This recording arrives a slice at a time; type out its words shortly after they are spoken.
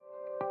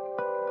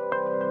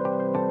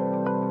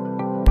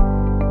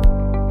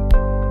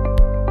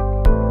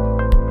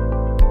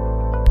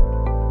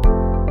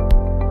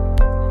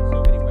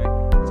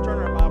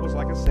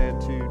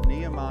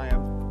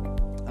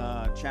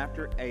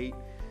chapter 8.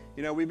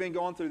 You know, we've been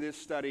going through this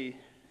study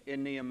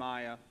in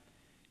Nehemiah,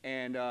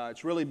 and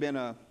it's really been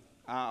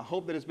I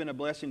hope that it's been a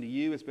blessing to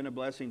you. It's been a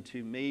blessing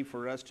to me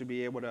for us to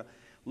be able to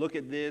look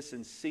at this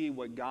and see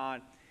what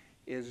God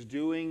is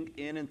doing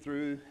in and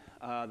through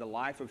the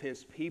life of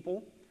His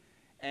people.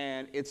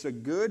 And it's a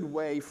good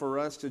way for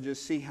us to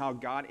just see how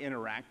God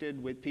interacted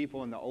with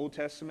people in the Old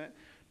Testament,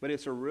 but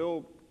it's a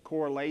real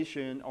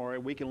correlation, or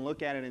we can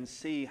look at it and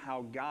see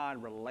how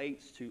God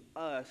relates to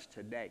us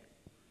today.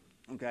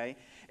 Okay?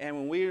 And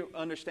when we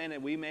understand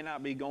that we may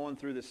not be going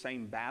through the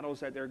same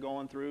battles that they're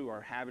going through, or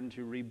having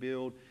to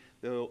rebuild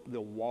the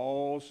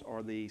walls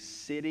or the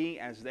city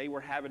as they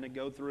were having to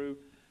go through,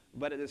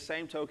 but at the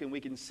same token,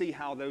 we can see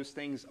how those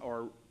things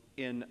are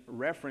in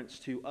reference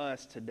to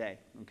us today.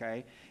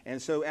 Okay?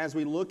 And so as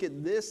we look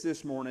at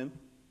this morning,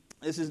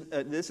 this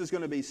is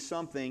going to be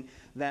something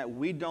that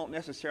we don't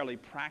necessarily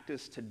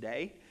practice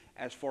today,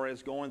 as far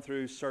as going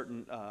through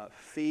certain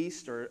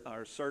feasts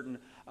or certain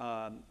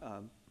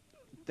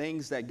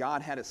things that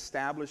God had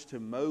established to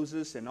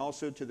Moses and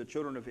also to the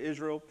children of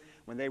Israel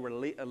when they were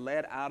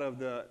led out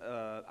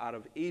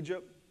of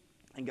Egypt.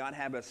 And God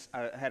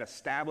had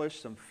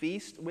established some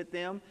feasts with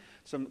them,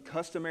 some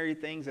customary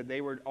things that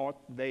they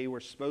were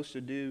supposed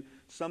to do.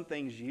 Some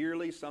things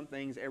yearly, some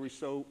things every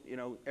so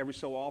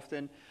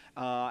often.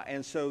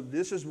 And so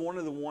this is one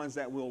of the ones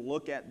that we'll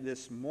look at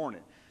this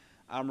morning.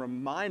 I'm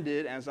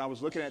reminded, as I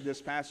was looking at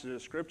this passage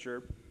of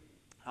Scripture,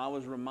 I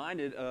was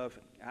reminded of,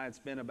 it's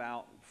been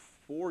about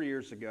 4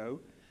 years ago,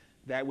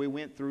 that we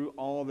went through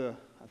I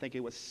think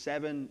it was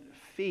 7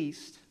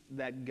 feasts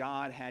that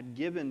God had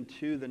given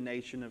to the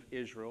nation of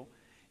Israel.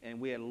 And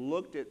we had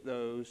looked at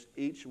those,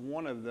 each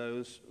one of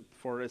those,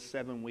 for a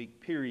 7-week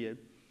period.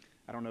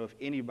 I don't know if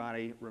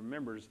anybody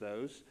remembers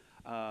those.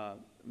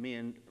 Me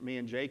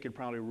and Jay could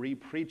probably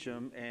re-preach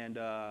them,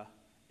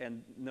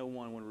 and no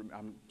one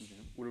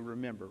would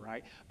remember,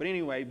 right? But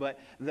anyway,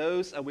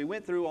 those we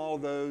went through all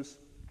those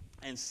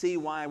and see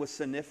why it was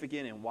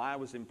significant and why it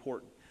was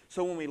important.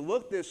 So when we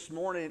look this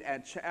morning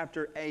at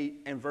chapter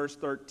 8 and verse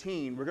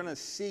 13, we're going to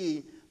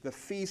see the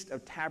Feast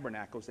of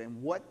Tabernacles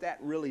and what that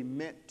really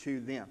meant to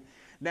them.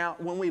 Now,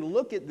 when we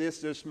look at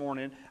this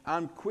morning,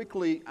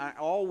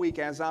 all week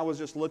as I was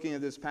just looking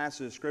at this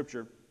passage of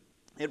Scripture,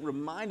 it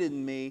reminded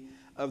me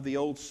of the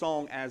old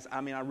song.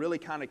 I really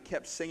kind of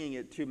kept singing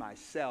it to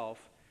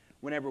myself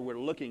whenever we're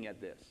looking at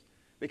this.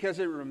 Because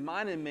it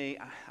reminded me,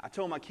 I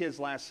told my kids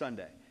last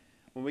Sunday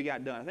when we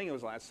got done, I think it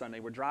was last Sunday,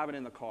 we're driving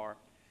in the car,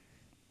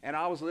 and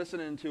I was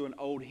listening to an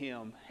old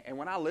hymn. And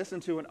when I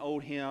listen to an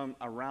old hymn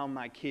around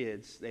my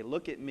kids, they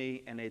look at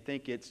me and they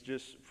think it's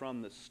just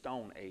from the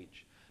Stone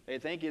Age. They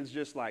think it's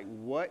just like,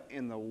 what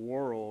in the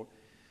world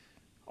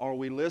are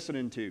we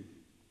listening to?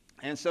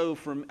 And so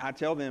I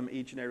tell them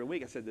each and every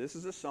week, I said, this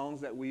is the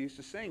songs that we used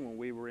to sing when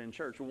we were in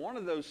church. One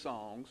of those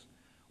songs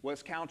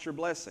was Count Your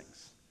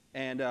Blessings.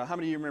 And how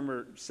many of you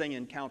remember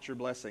singing Count Your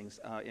Blessings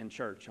in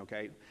church,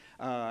 okay?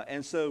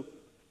 And so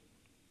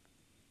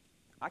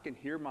I can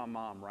hear my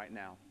mom right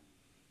now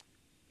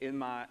in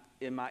my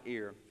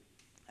ear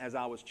as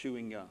I was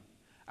chewing gum.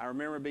 I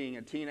remember being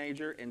a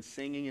teenager and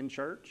singing in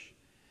church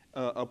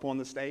up on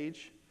the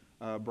stage.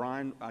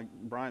 Brian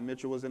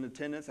Mitchell was in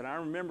attendance, and I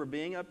remember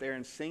being up there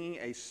and singing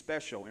a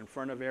special in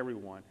front of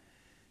everyone,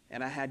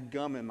 and I had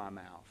gum in my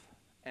mouth.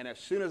 And as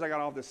soon as I got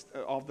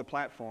off the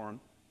platform,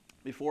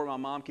 before my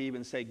mom could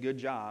even say good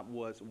job,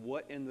 was,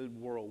 what in the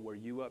world were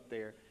you up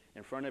there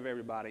in front of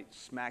everybody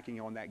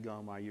smacking on that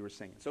gum while you were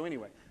singing? So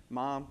anyway,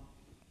 Mom,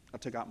 I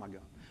took out my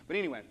gum. But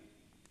anyway,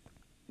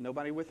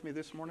 nobody with me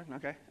this morning?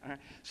 Okay, all right.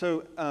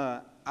 So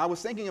I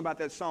was thinking about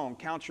that song,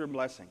 Count Your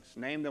Blessings,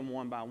 name them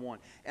one by one.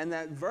 And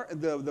that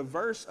the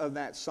verse of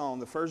that song,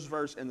 the first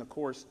verse in the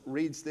chorus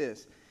reads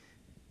this: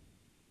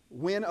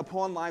 when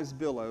upon life's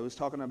billows,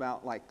 talking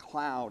about like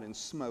cloud and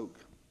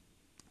smoke,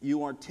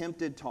 you are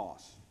tempted,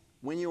 toss.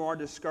 When you are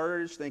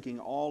discouraged, thinking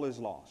all is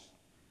lost,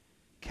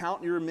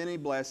 count your many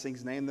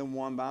blessings, name them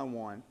one by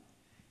one,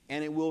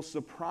 and it will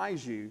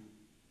surprise you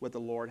what the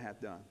Lord hath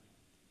done.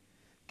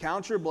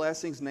 Count your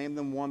blessings, name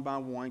them one by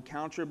one.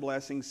 Count your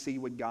blessings, see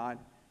what God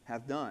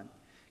hath done.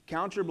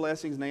 Count your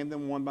blessings, name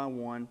them one by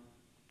one,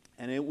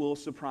 and it will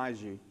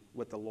surprise you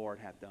what the Lord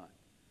hath done.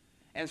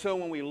 And so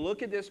when we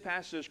look at this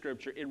passage of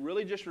Scripture, it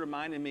really just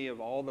reminded me of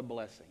all the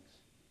blessings.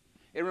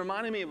 It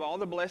reminded me of all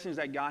the blessings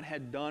that God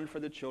had done for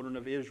the children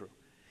of Israel.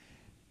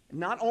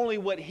 Not only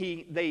what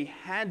they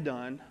had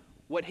done,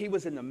 what He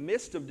was in the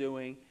midst of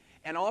doing,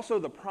 and also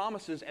the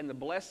promises and the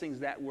blessings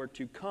that were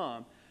to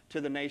come to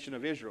the nation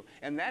of Israel.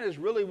 And that is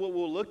really what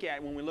we'll look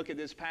at when we look at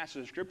this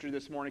passage of Scripture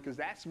this morning, because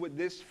that's what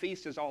this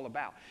feast is all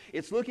about.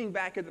 It's looking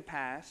back at the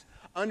past,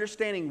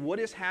 understanding what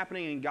is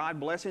happening and God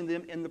blessing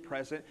them in the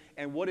present,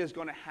 and what is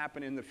going to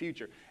happen in the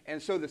future.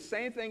 And so the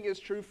same thing is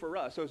true for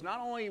us. So it's not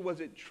only was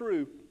it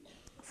true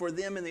for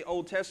them in the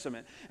Old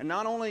Testament, and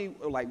not only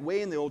like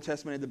way in the Old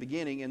Testament at the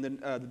beginning, in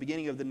the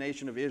beginning of the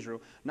nation of Israel,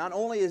 not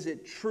only is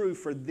it true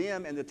for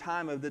them in the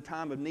time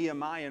of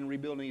Nehemiah and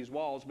rebuilding these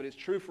walls, but it's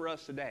true for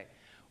us today.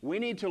 We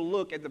need to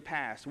look at the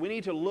past. We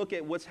need to look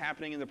at what's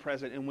happening in the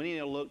present, and we need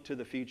to look to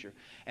the future.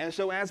 And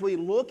so as we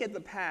look at the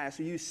past,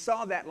 you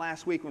saw that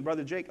last week when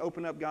Brother Jake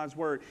opened up God's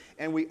Word,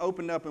 and we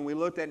opened up and we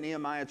looked at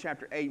Nehemiah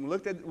chapter 8, and we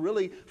looked at,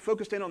 really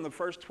focused in on the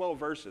first 12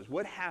 verses.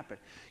 What happened?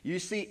 You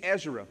see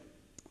Ezra.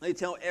 They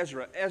tell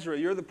Ezra, Ezra,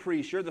 you're the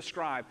priest, you're the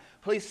scribe.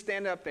 Please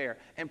stand up there,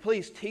 and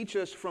please teach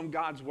us from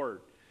God's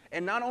Word.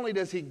 And not only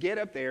does he get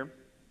up there,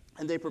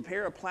 and they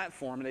prepare a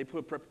platform, and they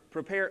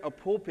prepare a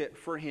pulpit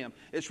for him.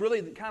 It's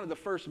really kind of the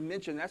first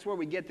mention. That's where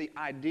we get the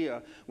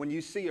idea when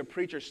you see a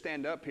preacher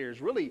stand up here.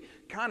 It's really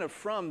kind of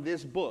from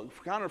this book,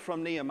 kind of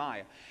from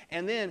Nehemiah.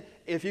 And then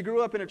if you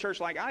grew up in a church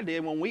like I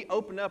did, when we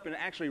opened up and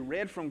actually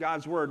read from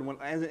God's Word,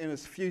 in a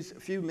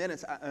few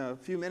minutes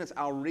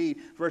I'll read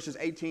verses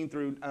 13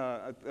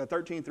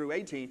 through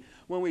 18.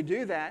 When we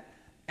do that,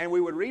 and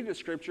we would read the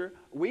scripture,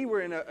 we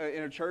were in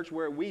a church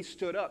where we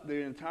stood up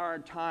the entire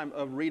time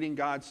of reading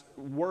God's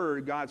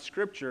Word, God's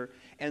scripture,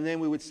 and then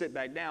we would sit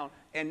back down.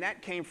 And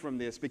that came from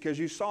this, because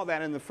you saw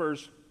that in the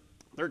first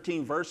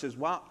 13 verses,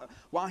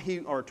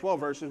 or 12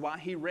 verses, while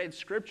he read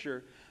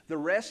scripture, the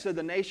rest of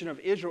the nation of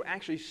Israel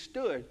actually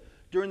stood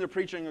during the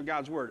preaching of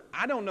God's Word.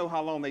 I don't know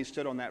how long they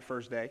stood on that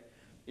first day.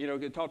 You know,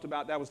 it talked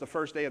about that was the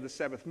first day of the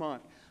 7th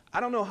month. I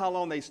don't know how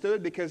long they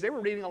stood, because they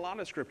were reading a lot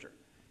of scripture.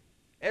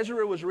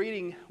 Ezra was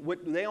reading what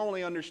they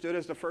only understood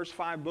as the first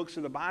 5 books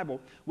of the Bible,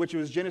 which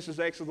was Genesis,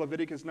 Exodus,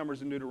 Leviticus,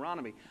 Numbers, and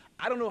Deuteronomy.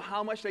 I don't know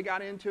how much they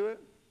got into it,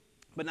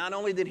 but not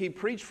only did he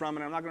preach from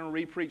it, I'm not going to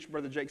re-preach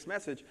Brother Jake's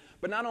message,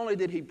 but not only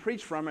did he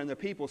preach from it and the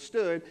people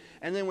stood,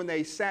 and then when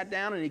they sat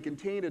down and he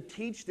continued to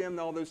teach them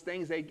all those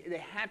things,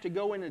 they had to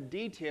go into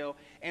detail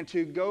and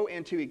to go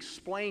and to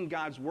explain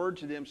God's Word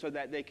to them so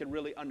that they could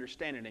really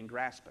understand it and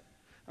grasp it.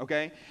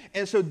 Okay?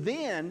 And so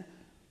then,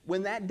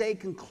 when that day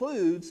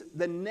concludes,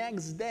 the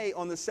next day,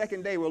 on the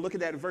second day, we'll look at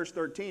that in verse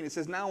 13. It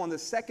says, now on the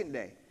second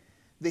day,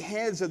 the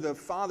heads of the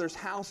fathers'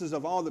 houses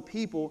of all the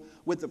people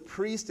with the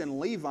priests and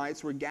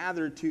Levites were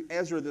gathered to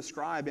Ezra the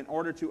scribe in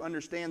order to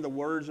understand the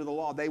words of the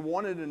law. They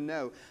wanted to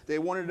know. They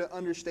wanted to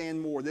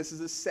understand more. This is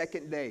the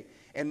second day.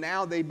 And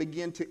now they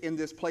begin to, in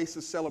this place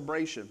of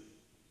celebration.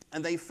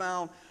 And they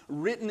found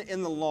written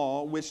in the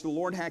law, which the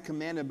Lord had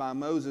commanded by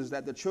Moses,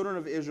 that the children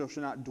of Israel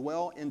should not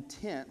dwell in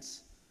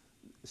tents.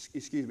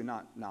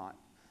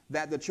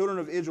 That the children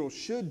of Israel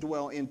should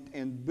dwell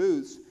in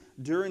booths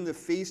during the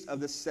feast of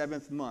the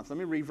 7th month. Let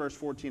me read verse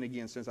 14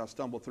 again, since I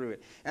stumbled through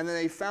it. And then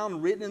they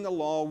found written in the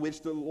law,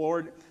 which the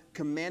Lord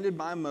commanded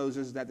by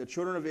Moses, that the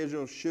children of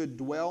Israel should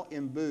dwell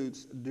in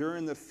booths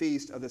during the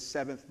feast of the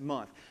 7th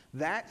month.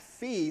 That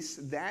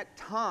feast, that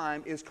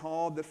time, is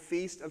called the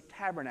Feast of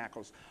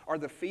Tabernacles, or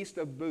the Feast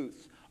of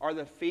Booths, or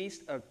the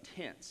Feast of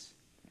Tents.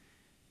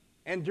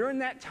 And during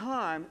that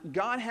time,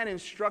 God had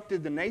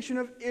instructed the nation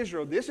of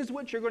Israel, this is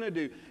what you're going to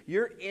do.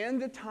 You're in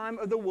the time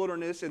of the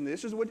wilderness, and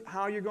this is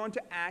how you're going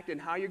to act and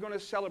how you're going to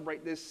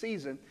celebrate this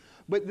season.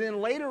 But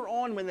then later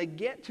on, when they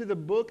get to the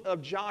book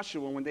of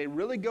Joshua, when they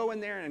really go in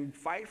there and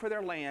fight for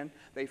their land,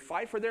 they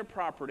fight for their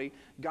property,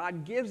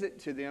 God gives it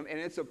to them. And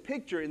it's a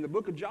picture in the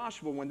book of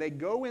Joshua. When they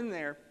go in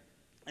there,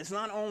 it's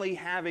not only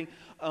having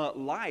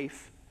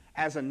life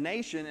as a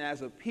nation and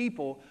as a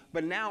people,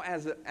 but now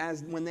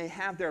as when they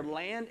have their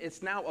land,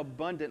 it's now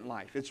abundant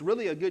life. It's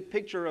really a good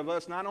picture of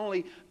us not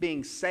only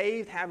being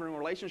saved, having a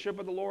relationship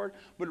with the Lord,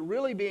 but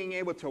really being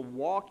able to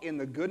walk in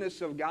the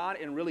goodness of God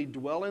and really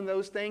dwell in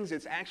those things.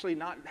 It's actually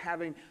not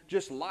having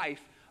just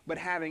life, but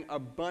having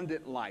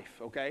abundant life,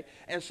 okay?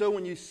 And so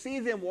when you see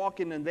them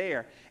walking in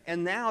there,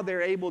 and now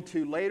they're able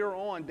to, later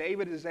on,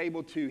 David is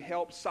able to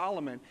help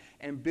Solomon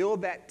and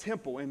build that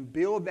temple and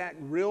build that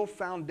real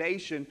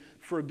foundation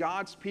for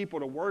God's people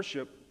to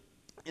worship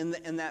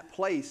in that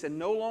place. And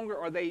no longer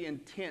are they in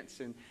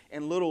tents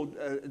and little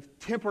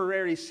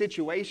temporary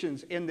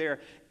situations in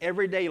their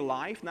everyday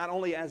life, not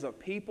only as a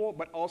people,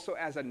 but also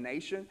as a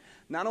nation,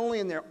 not only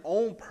in their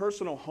own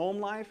personal home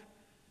life,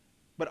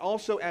 but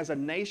also as a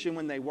nation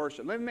when they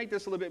worship. Let me make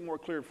this a little bit more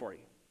clear for you.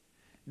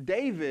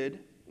 David,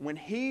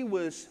 whenever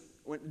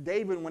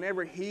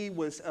he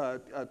was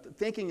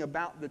thinking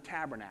about the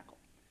tabernacle,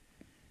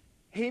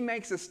 he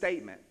makes a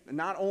statement,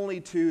 not only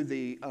to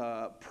the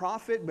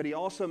prophet, but he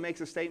also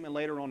makes a statement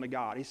later on to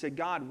God. He said,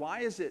 God,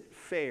 why is it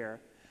fair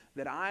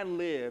that I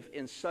live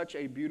in such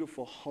a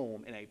beautiful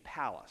home, in a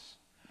palace,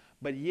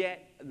 but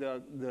yet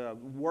the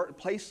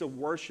place of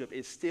worship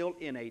is still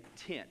in a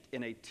tent,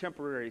 in a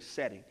temporary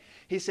setting?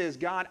 He says,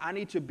 God, I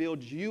need to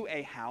build you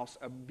a house,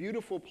 a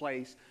beautiful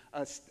place,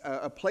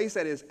 a place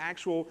that is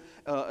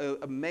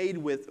made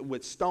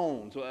with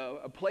stones,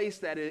 a place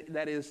that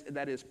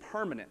is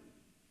permanent.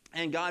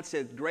 And God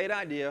said, great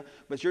idea,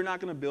 but you're not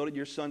going to build it.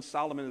 Your son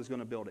Solomon is going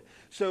to build it.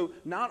 So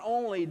not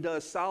only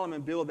does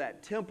Solomon build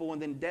that temple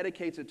and then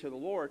dedicates it to the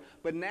Lord,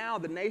 but now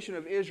the nation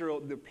of Israel,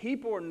 the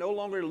people are no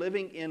longer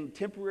living in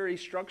temporary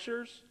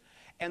structures,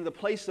 and the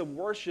place of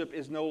worship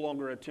is no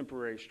longer a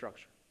temporary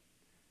structure.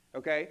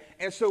 Okay?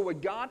 And so what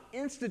God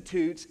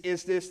institutes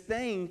is this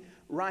thing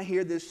right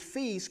here this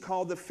feast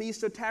called the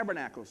Feast of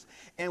Tabernacles.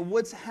 And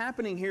what's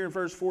happening here in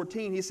verse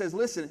 14, he says,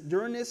 listen,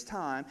 during this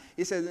time,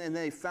 he says, and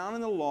they found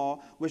in the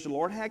law, which the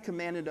Lord had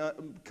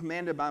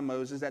commanded by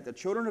Moses, that the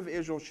children of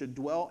Israel should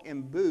dwell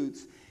in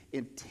booths,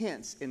 in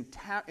tents,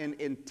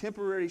 in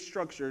temporary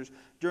structures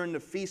during the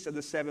feast of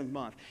the 7th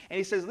month. And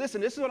he says,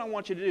 listen, this is what I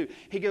want you to do.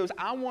 He goes,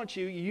 I want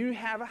you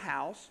have a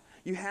house,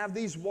 you have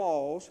these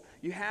walls,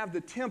 you have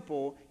the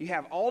temple, you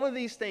have all of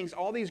these things,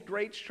 all these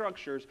great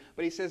structures.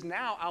 But he says,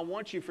 now I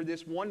want you for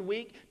this 1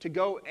 week to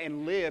go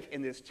and live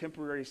in this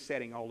temporary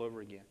setting all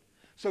over again.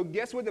 So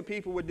guess what the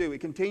people would do? It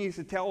continues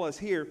to tell us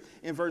here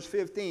in verse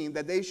 15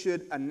 that they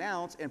should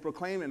announce and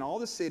proclaim in all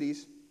the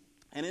cities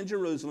and in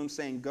Jerusalem,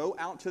 saying, go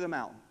out to the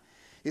mountain.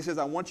 He says,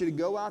 I want you to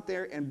go out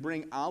there and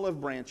bring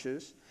olive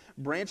branches,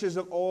 branches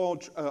of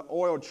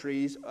oil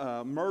trees,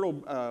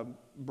 myrtle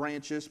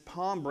branches,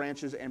 palm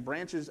branches, and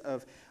branches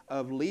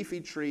of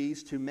leafy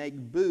trees to make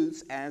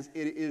booths as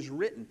it is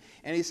written.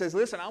 And he says,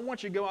 listen, I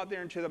want you to go out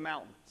there into the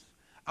mountains.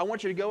 I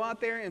want you to go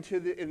out there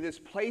in this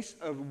place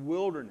of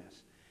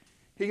wilderness.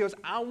 He goes,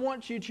 I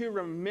want you to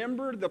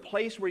remember the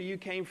place where you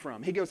came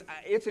from. He goes,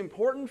 it's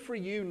important for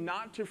you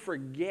not to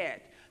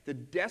forget the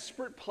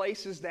desperate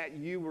places that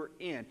you were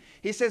in.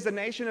 He says the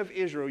nation of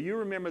Israel, you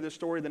remember the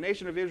story, the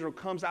nation of Israel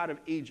comes out of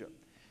Egypt,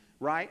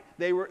 right?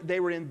 They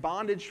were in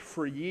bondage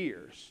for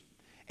years.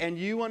 And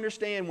you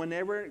understand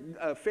whenever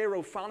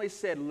Pharaoh finally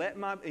said,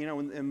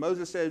 and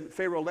Moses said,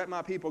 Pharaoh, let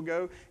my people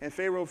go. And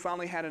Pharaoh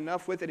finally had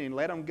enough with it and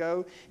let them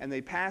go. And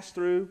they passed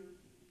through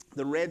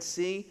the Red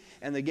Sea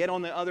and they get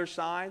on the other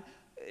side.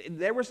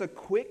 There was a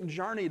quick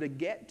journey to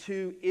get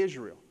to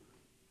Israel.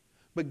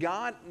 But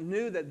God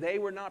knew that they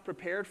were not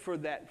prepared for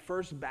that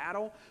first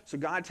battle, so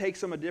God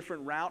takes them a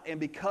different route. And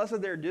because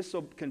of their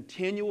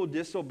continual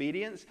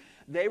disobedience,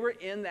 they were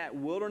in that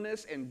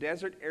wilderness and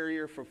desert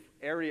area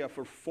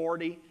for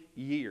 40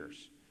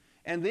 years.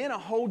 And then a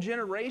whole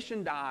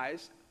generation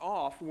dies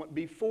off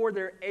before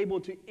they're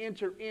able to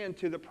enter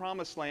into the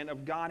promised land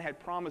of God had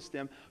promised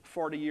them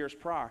 40 years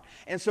prior.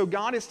 And so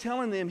God is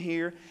telling them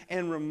here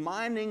and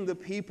reminding the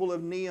people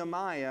of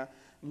Nehemiah,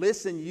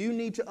 listen, you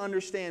need to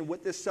understand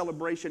what this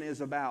celebration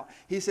is about.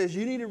 He says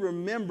you need to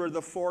remember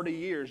the 40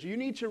 years. You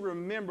need to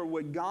remember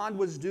what God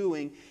was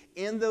doing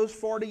in those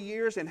 40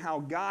 years and how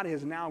God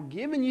has now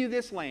given you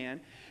this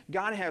land.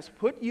 God has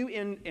put you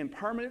in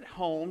permanent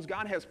homes.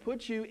 God has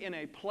put you in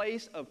a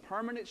place of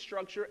permanent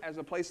structure as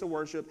a place of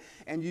worship,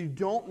 and you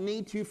don't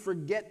need to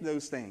forget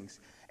those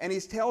things. And he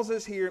tells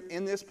us here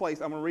in this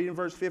place, I'm going to read in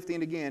verse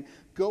 15 again,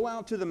 go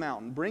out to the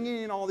mountain,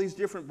 bringing in all these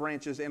different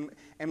branches and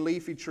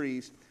leafy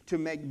trees to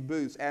make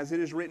booths, as it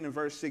is written in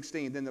verse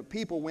 16. Then the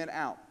people went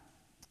out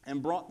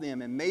and brought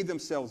them and made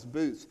themselves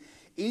booths.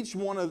 Each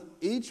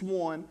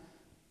one,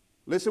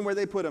 listen where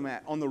they put them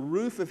at, on the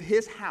roof of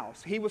his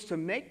house. He was to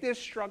make this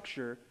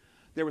structure.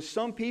 There were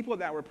some people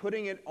that were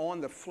putting it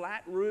on the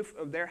flat roof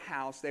of their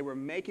house. They were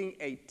making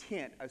a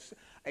tent,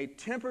 a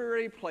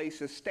temporary place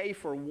to stay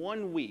for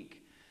 1 week.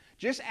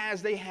 Just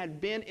as they had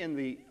been in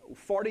the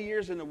 40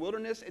 years in the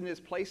wilderness in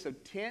this place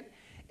of tent,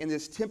 in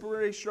this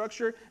temporary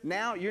structure,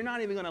 now you're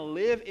not even going to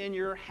live in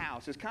your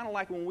house. It's kind of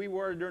like when we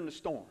were during the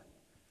storm.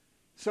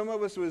 Some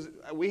of us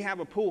we have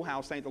a pool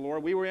house, thank the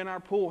Lord. We were in our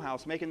pool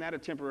house, making that a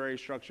temporary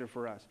structure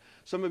for us.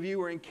 Some of you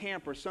were in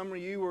campers. Some of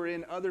you were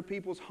in other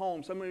people's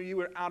homes. Some of you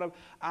were out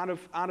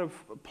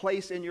of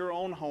place in your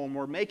own home,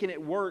 or making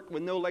it work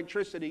with no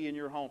electricity in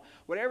your home.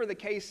 Whatever the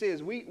case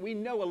is, we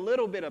know a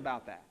little bit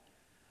about that.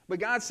 But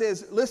God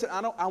says, listen,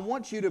 I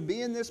want you to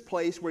be in this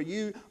place where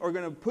you are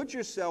going to put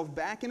yourself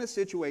back in a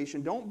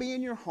situation. Don't be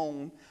in your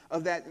home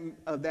of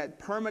that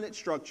permanent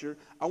structure.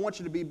 I want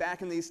you to be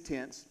back in these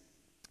tents.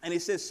 And he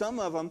says some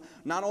of them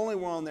not only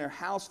were on their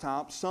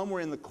housetops, some were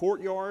in the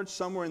courtyard,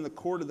 some were in the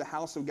court of the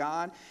house of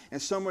God, and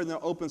some were in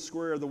the open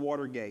square of the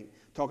water gate,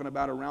 talking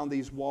about around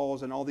these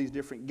walls and all these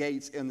different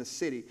gates in the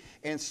city.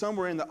 And some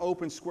were in the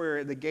open square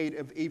at the gate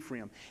of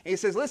Ephraim. And he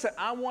says, listen,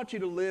 I want you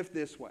to live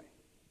this way.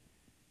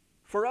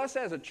 For us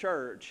as a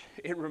church,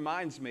 it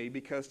reminds me,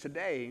 because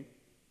today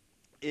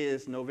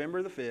is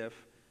November the 5th.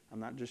 I'm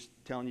not just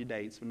telling you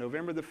dates, but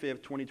November the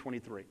 5th,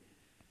 2023.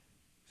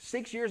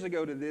 6 years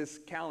ago to this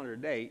calendar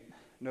date,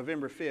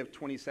 November 5th,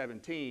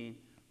 2017,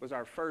 was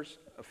our first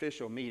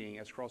official meeting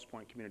as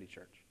Crosspoint Community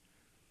Church.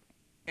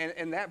 And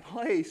in that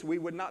place, we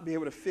would not be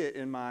able to fit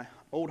in my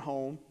old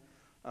home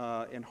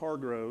in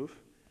Hargrove.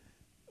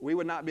 We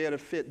would not be able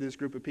to fit this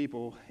group of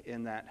people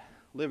in that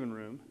living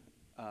room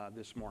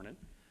this morning.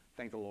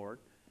 Thank the Lord.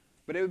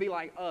 But it would be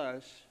like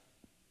us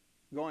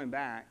going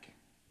back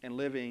and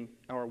living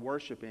or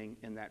worshiping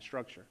in that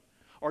structure.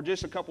 Or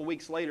just a couple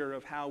weeks later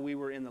of how we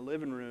were in the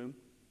living room,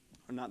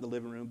 or not the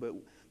living room, but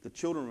the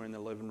children were in the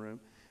living room,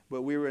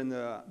 but we were in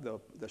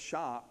the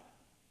shop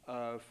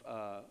of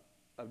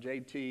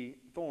J.T.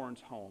 Thorne's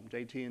home,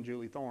 J.T. and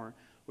Julie Thorne.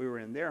 We were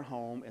in their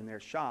home, in their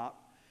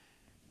shop.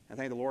 And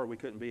thank the Lord we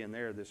couldn't be in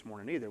there this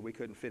morning either. We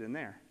couldn't fit in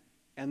there.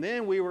 And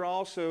then we were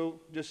also,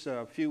 just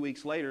a few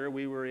weeks later,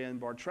 we were in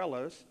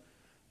Bartrella's,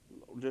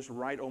 just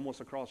right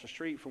almost across the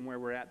street from where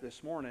we're at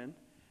this morning.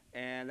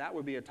 And that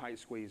would be a tight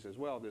squeeze as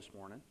well this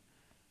morning.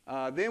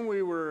 Then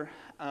we were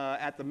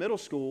at the middle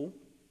school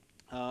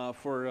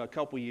for a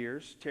couple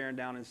years, tearing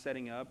down and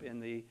setting up in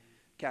the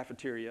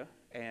cafeteria,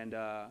 and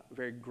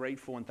very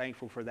grateful and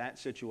thankful for that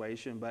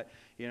situation. But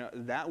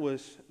that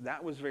was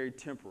very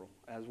temporal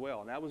as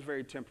well. That was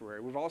very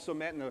temporary. We've also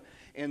met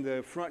in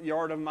the front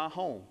yard of my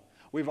home.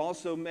 We've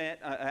also met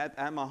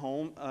at my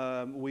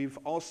home. We've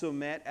also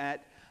met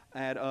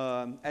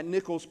at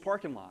Nichols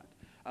parking lot.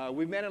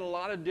 We've met in a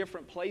lot of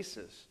different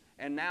places.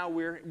 And now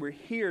we're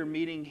here,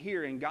 meeting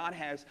here, and God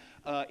has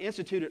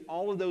instituted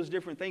all of those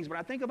different things. But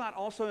I think about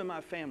also in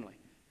my family,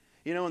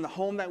 in the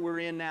home that we're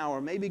in now,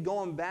 or maybe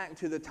going back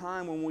to the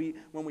time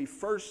when we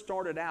first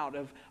started out,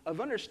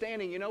 of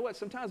understanding,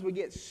 sometimes we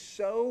get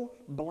so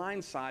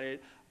blindsided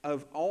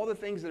of all the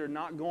things that are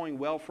not going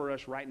well for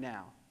us right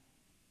now.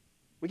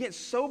 We get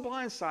so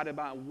blindsided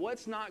about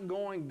what's not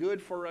going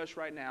good for us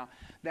right now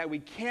that we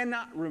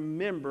cannot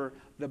remember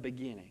the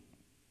beginning.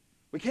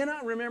 We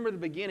cannot remember the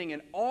beginning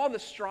and all the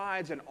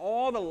strides and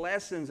all the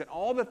lessons and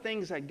all the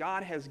things that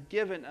God has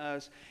given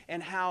us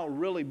and how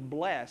really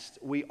blessed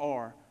we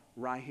are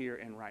right here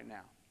and right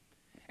now.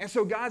 And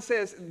so God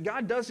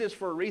does this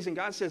for a reason.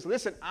 God says,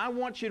 listen, I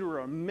want you to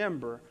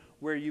remember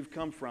where you've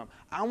come from.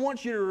 I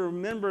want you to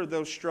remember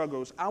those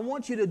struggles. I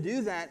want you to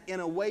do that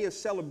in a way of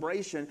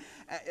celebration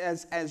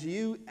as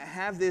you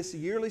have this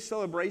yearly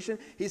celebration.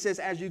 He says,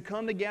 as you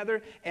come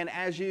together and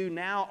as you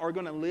now are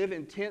going to live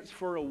in tents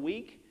for a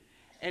week.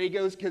 And he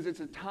goes, because it's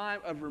a time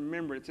of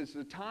remembrance. It's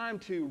a time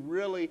to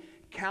really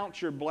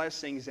count your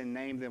blessings and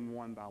name them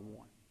one by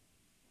one.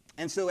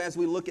 And so as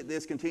we look at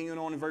this, continuing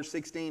on in verse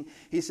 16,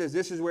 he says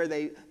this is where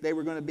they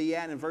were going to be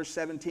at. In verse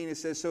 17, it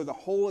says, so the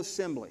whole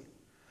assembly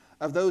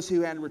of those who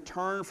had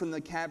returned from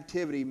the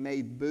captivity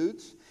made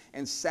booths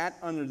and sat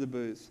under the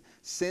booths.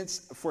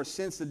 Since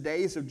the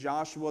days of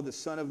Joshua, the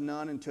son of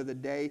Nun, until the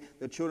day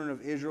the children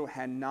of Israel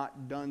had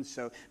not done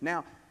so.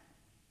 Now,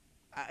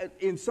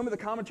 in some of the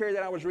commentary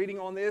that I was reading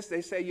on this,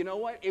 they say, you know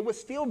what? It was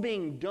still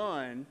being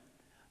done,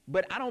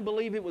 but I don't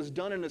believe it was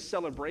done in a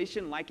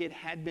celebration like it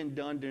had been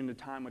done during the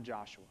time of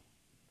Joshua.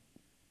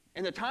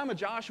 In the time of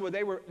Joshua,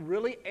 they were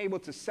really able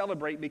to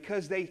celebrate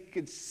because they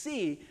could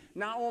see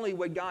not only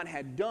what God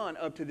had done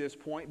up to this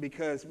point,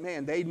 because,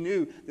 man, they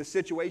knew the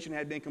situation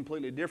had been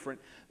completely different.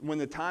 When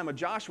the time of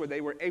Joshua,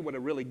 they were able to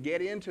really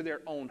get into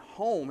their own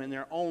home and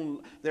their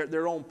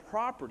own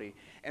property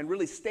and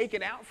really stake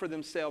it out for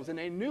themselves. And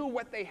they knew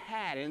what they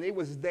had, and it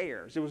was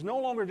theirs. It was no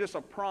longer just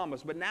a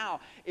promise, but now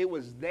it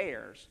was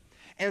theirs.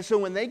 And so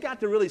when they got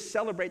to really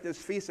celebrate this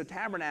Feast of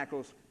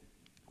Tabernacles,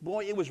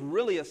 boy, it was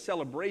really a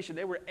celebration.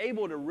 They were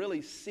able to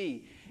really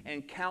see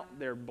and count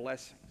their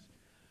blessings.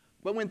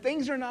 But when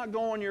things are not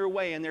going your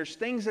way and there's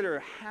things that are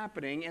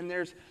happening, and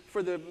there's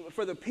for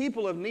the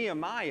people of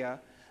Nehemiah,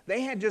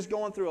 they had just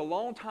gone through a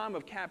long time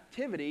of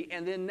captivity,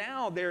 and then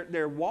now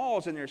their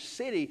walls and their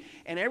city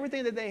and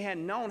everything that they had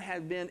known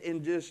had been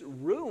in just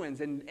ruins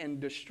and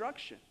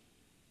destruction.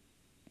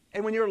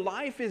 And when your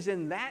life is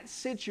in that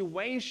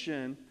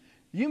situation,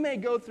 you may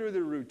go through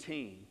the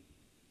routine.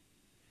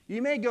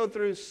 You may go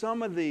through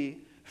some of the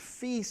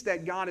feasts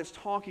that God is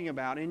talking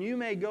about, and you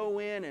may go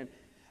in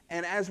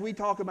and as we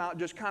talk about,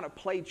 just kind of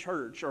play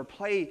church or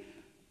play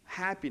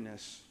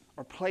happiness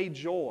or play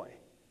joy.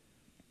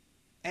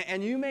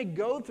 And you may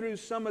go through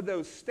some of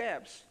those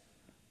steps,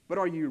 but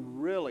are you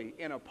really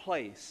in a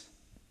place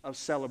of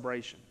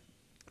celebration?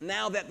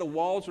 Now that the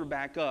walls were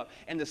back up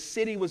and the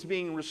city was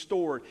being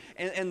restored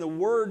and the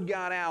word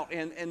got out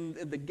and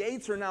the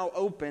gates are now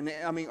open,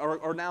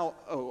 are now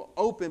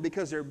open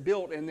because they're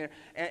built and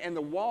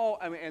the wall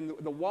and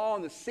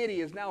the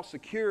city is now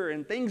secure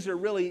and things are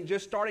really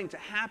just starting to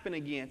happen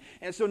again.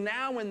 And so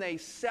now when they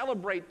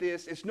celebrate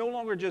this, it's no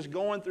longer just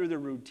going through the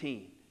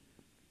routine.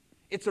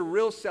 It's a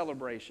real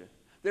celebration.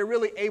 They're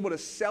really able to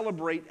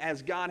celebrate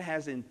as God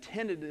has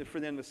intended for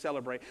them to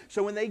celebrate.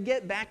 So when they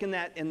get back in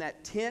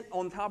that tent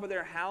on top of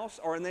their house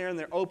or in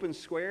their open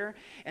square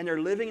and they're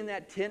living in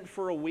that tent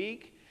for a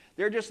week,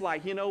 they're just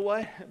like, you know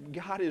what?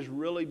 God has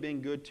really been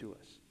good to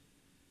us.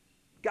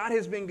 God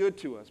has been good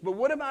to us. But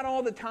what about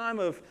all the time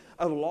of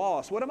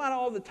loss? What about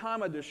all the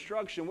time of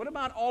destruction? What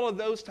about all of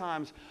those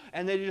times?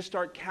 And they just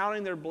start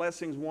counting their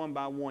blessings one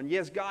by one.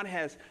 Yes, God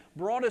has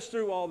brought us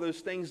through all those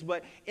things,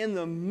 but in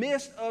the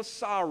midst of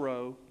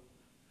sorrow,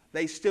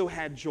 they still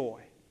had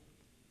joy.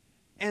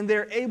 And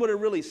they're able to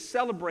really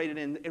celebrate it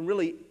and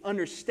really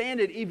understand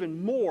it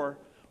even more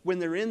when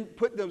they're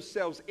put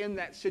themselves in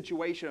that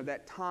situation of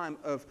that time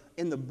of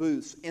in the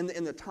booths, in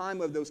the time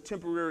of those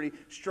temporary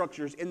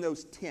structures, in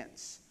those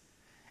tents.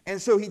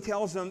 And so he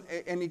tells them,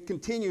 and he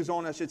continues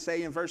on, I should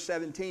say, in verse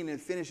 17,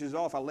 and finishes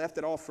off. I left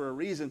it off for a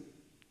reason.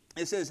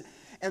 It says,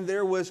 and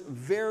there was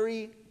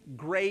very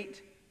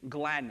great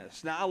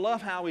gladness. Now I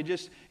love how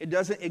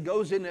it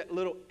goes in a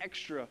little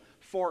extra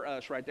for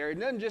us right there. It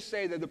doesn't just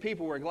say that the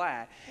people were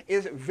glad.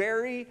 It's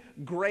very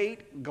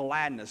great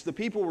gladness. The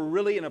people were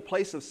really in a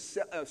place of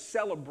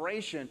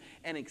celebration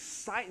and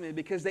excitement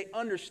because they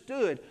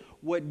understood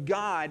what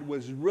God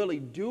was really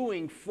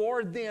doing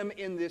for them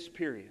in this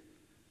period.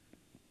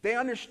 They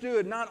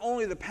understood not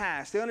only the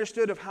past, they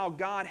understood of how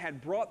God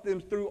had brought them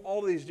through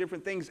all these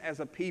different things as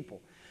a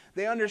people.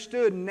 They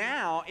understood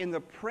now in the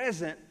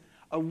present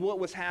of what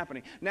was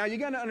happening. Now you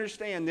got to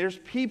understand, there's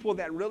people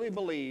that really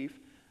believe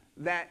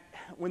that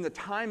when the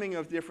timing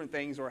of different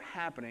things are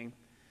happening,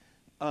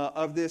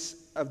 of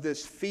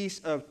this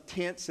Feast of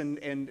Tents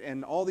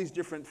and all these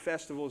different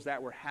festivals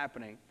that were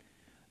happening,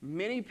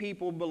 many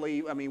people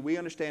believe, I mean, we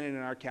understand it in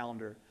our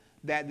calendar,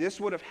 that this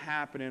would have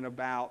happened in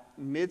about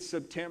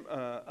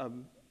mid-September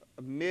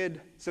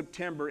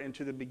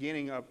into the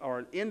beginning of,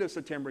 or end of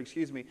September,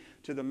 excuse me,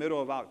 to the middle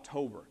of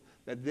October,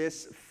 that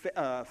this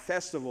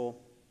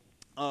festival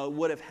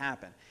would have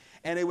happened.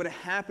 And it would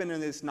have happened in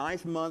this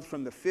 9th month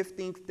from the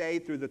 15th day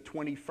through the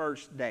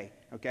 21st day,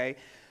 okay?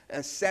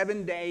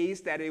 7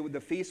 days that the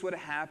feast would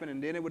have happened,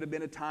 and then it would have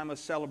been a time of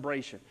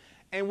celebration.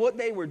 And what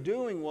they were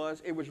doing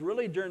was, it was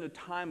really during the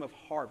time of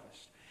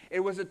harvest. It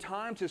was a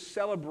time to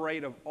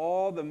celebrate of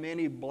all the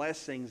many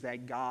blessings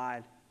that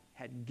God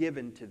had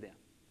given to them.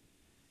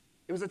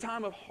 It was a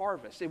time of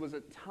harvest. It was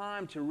a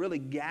time to really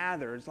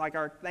gather. It's like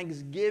our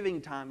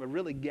Thanksgiving time of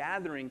really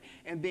gathering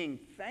and being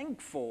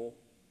thankful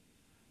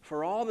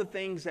for all the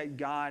things that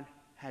God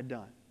had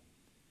done.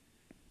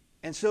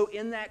 And so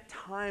in that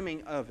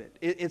timing of it,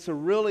 it's a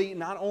really,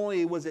 not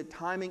only was it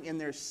timing in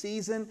their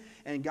season,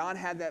 and God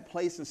had that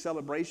place in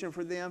celebration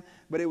for them,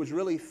 but it was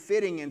really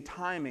fitting in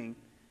timing.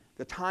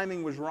 The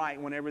timing was right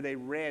whenever they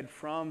read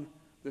from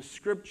the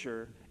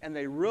Scripture, and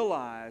they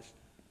realized,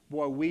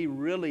 boy, we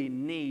really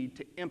need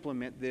to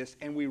implement this,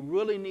 and we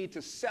really need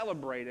to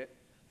celebrate it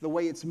the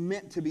way it's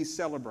meant to be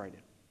celebrated.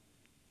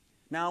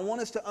 Now, I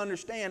want us to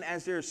understand,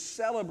 as they're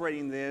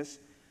celebrating this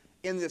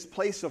in this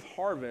place of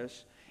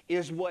harvest,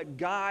 is what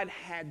God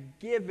had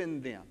given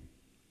them.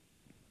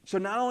 So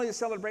not only are they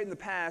celebrating the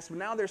past, but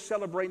now they're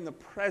celebrating the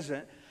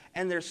present,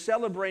 and they're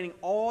celebrating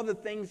all the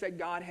things that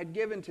God had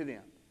given to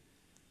them.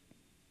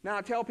 Now,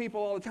 I tell people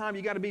all the time,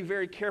 you got to be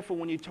very careful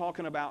when you're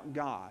talking about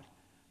God.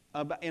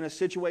 In a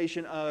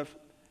situation of,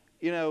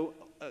 you know,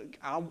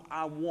 I'm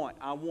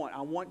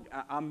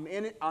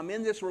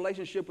in this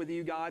relationship with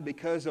you, God,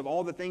 because of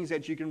all the things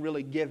that you can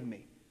really give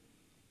me.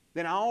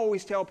 Then I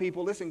always tell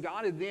people, listen,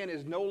 God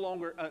is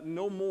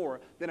no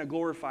more than a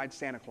glorified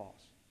Santa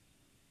Claus.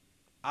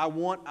 I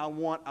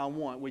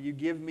want. Will you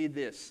give me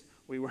this?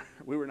 We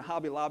were in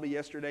Hobby Lobby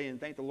yesterday, and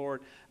thank the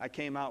Lord, I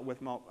came out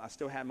with I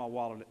still had my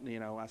wallet, you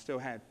know, I still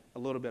had a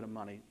little bit of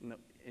money. No,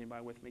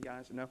 anybody with me,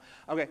 guys? No?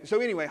 Okay, so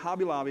anyway,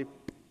 Hobby Lobby.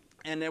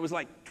 And there was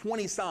like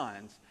 20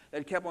 signs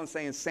that kept on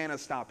saying, Santa,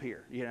 stop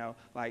here. You know,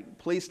 like,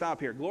 please stop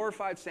here.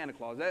 Glorified Santa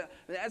Claus.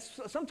 That's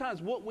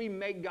sometimes what we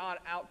make God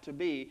out to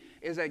be,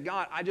 is that,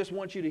 God, I just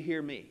want you to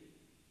hear me.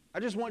 I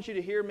just want you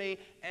to hear me.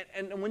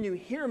 And when you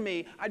hear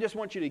me, I just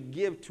want you to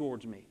give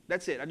towards me.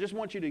 That's it. I just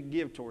want you to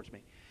give towards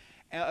me.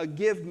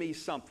 Give me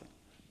something.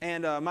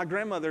 And my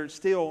grandmother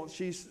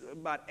she's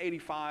about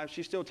 85.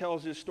 She still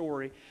tells this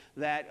story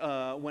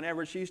that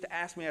whenever she used to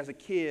ask me as a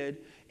kid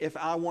if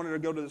I wanted to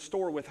go to the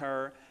store with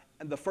her,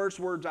 and the first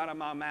words out of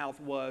my mouth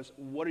was,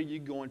 what are you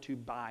going to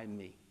buy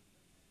me?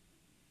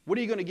 What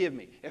are you going to give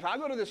me? If I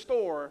go to the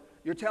store,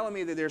 you're telling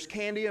me that there's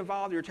candy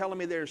involved, you're telling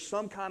me there's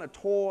some kind of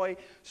toy,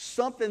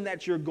 something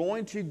that you're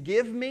going to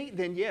give me,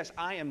 then yes,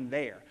 I am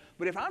there.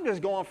 But if I'm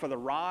just going for the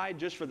ride,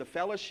 just for the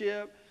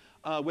fellowship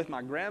with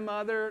my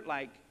grandmother,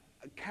 like,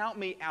 count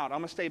me out. I'm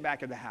going to stay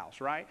back at the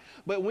house, right?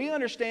 But we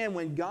understand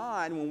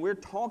when we're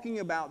talking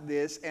about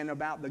this and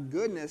about the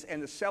goodness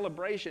and the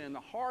celebration and the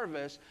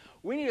harvest,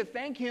 we need to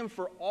thank Him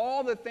for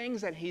all the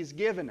things that He's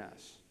given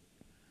us.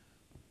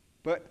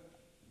 But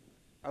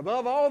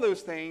above all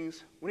those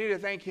things, we need to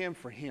thank Him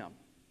for Him.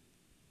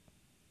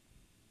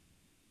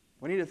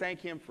 We need to thank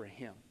Him for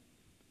Him.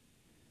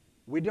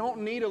 We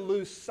don't need to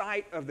lose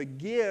sight of the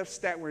gifts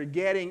that we're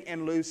getting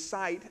and lose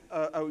sight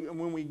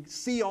when we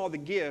see all the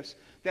gifts,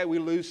 that we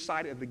lose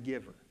sight of the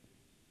giver.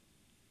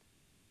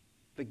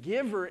 The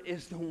giver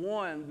is the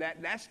one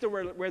that's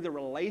where the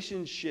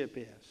relationship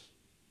is.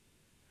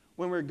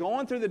 When we're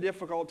going through the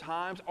difficult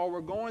times or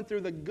we're going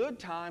through the good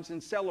times in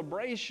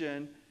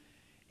celebration,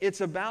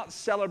 it's about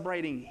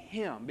celebrating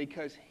Him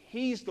because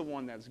He's the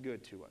one that's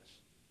good to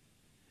us.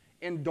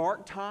 In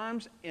dark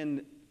times,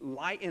 in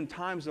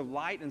times of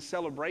light and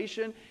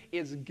celebration,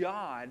 it's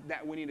God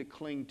that we need to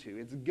cling to.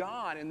 It's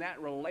God in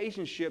that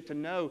relationship to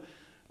know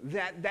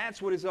that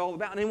that's what it's all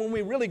about. And then when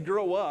we really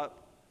grow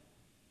up,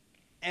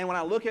 and when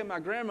I look at my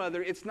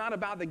grandmother, it's not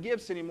about the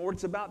gifts anymore.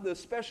 It's about the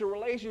special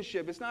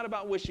relationship. It's not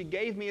about what she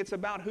gave me. It's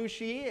about who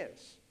she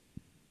is.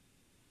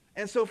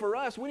 And so for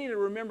us, we need to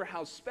remember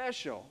how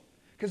special.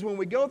 Because when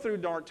we go through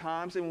dark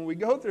times and when we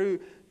go through,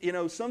 you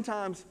know,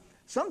 sometimes,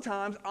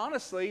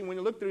 honestly, when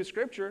you look through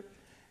Scripture,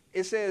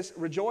 it says,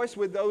 rejoice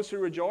with those who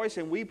rejoice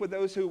and weep with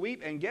those who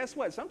weep. And guess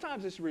what?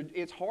 Sometimes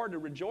it's hard to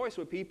rejoice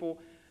with people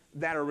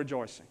that are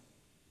rejoicing.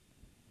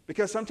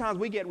 Because sometimes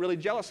we get really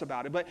jealous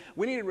about it. But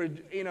we need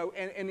to,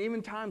 and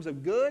even times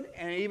of good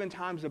and even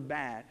times of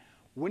bad,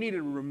 we need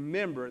to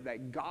remember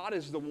that God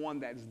is the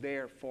one that's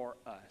there for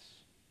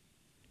us.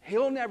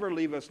 He'll never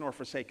leave us nor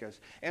forsake us.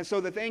 And so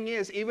the thing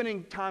is, even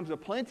in times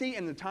of plenty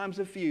and the times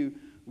of few,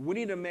 we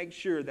need to make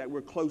sure that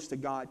we're close to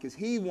God, because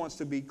He wants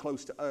to be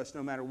close to us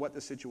no matter what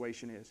the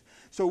situation is.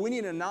 So we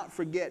need to not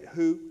forget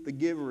who the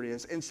giver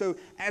is. And so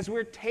as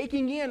we're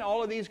taking in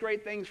all of these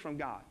great things from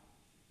God,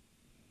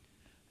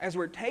 as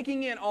we're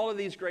taking in all of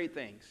these great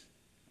things,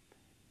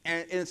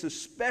 and it's a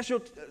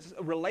special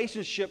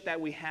relationship that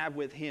we have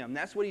with Him.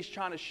 That's what He's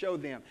trying to show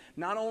them,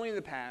 not only in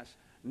the past,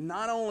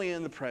 not only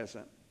in the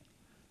present,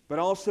 but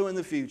also in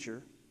the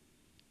future.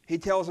 He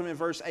tells them in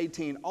verse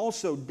 18,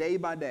 also day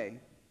by day,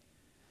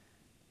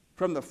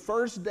 from the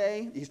first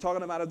day, he's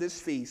talking about of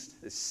this feast,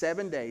 it's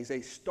 7 days.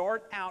 They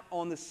start out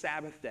on the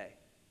Sabbath day.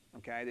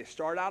 Okay, they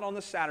start out on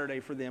the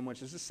Saturday for them,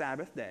 which is the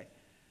Sabbath day.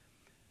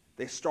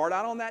 They start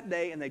out on that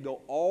day and they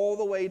go all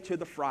the way to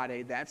the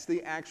Friday. That's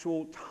the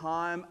actual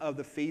time of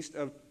the Feast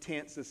of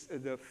Tents,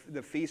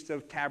 the Feast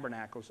of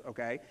Tabernacles.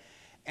 Okay,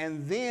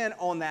 and then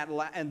on that,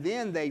 and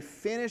then they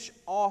finish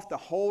off the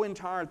whole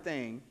entire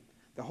thing,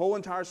 the whole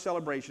entire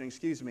celebration,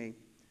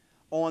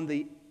 on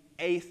the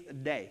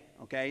 8th day.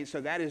 Okay, so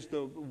that is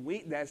the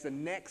week. That's the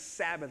next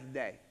Sabbath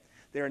day.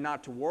 They are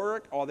not to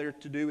work. All they're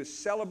to do is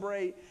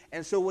celebrate.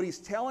 And so what he's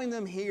telling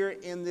them here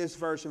in this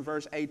verse, in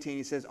verse 18,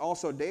 he says,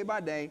 also day by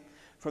day,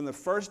 from the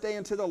first day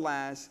until the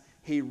last,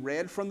 he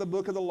read from the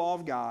book of the law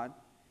of God,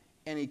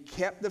 and he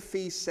kept the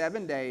feast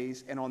 7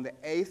 days, and on the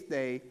 8th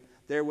day,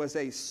 there was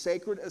a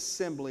sacred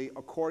assembly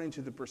according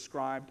to the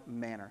prescribed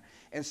manner.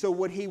 And so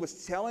what he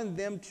was telling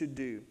them to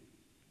do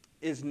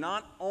is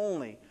not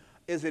only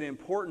is it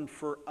important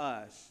for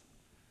us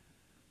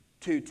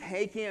to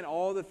take in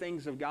all the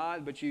things of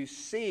God, but you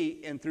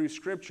see, and through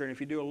Scripture, and if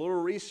you do a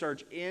little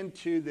research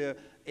into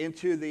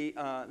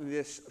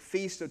this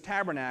Feast of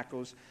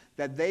Tabernacles,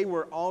 that they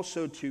were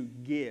also to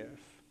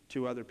give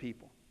to other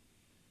people.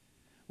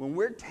 When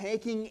we're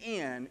taking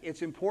in,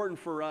 it's important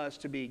for us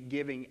to be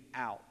giving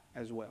out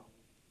as well.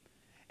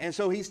 And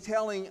so he's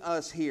telling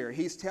us here,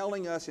 he's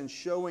telling us and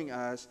showing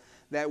us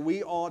that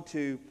we ought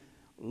to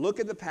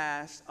look at the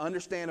past,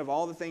 understand of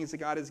all the things that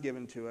God has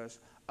given to us,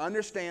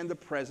 understand the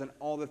present,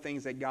 all the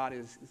things that God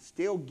is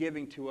still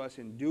giving to us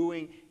and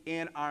doing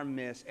in our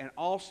midst, and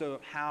also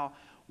how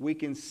we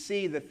can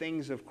see the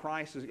things of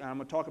Christ. And I'm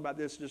going to talk about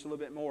this just a little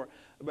bit more,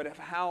 but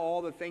how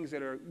all the things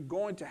that are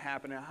going to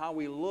happen and how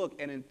we look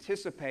and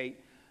anticipate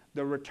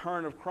the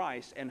return of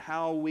Christ and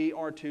how we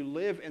are to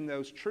live in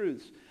those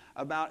truths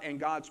about and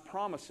God's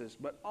promises.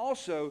 But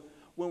also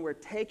when we're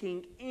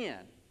taking in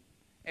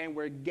and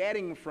we're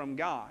getting from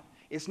God,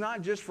 it's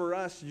not just for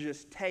us to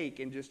just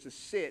take and just to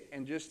sit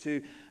and just to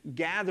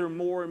gather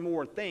more and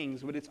more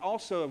things, but it's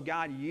also of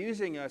God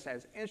using us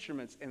as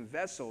instruments and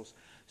vessels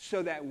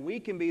so that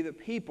we can be the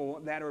people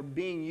that are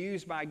being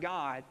used by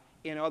God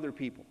in other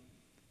people.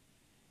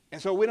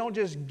 And so we don't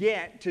just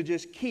get to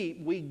just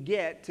keep, we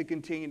get to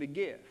continue to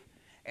give.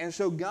 And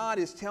so God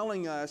is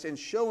telling us and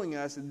showing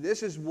us that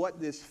this is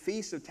what this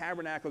Feast of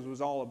Tabernacles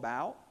was all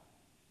about.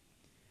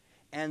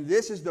 And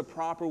this is the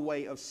proper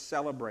way of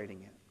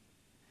celebrating it.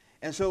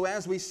 And so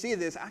as we see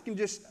this, I can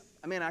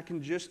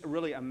just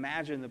really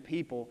imagine the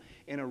people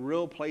in a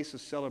real place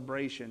of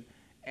celebration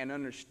and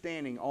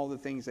understanding all the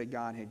things that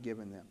God had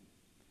given them.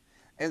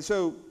 And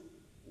so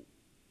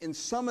in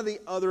some of the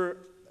other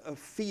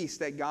feasts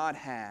that God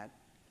had,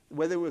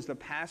 whether it was the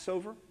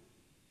Passover,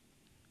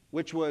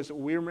 which was,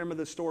 we remember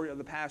the story of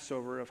the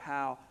Passover of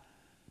how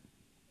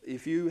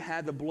if you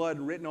had the blood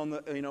written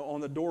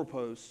on the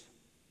doorposts,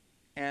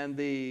 and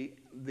the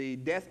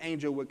death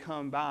angel would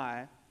come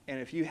by, and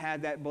if you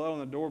had that blood on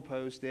the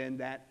doorpost, then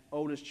that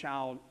oldest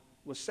child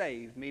was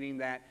saved, meaning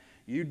that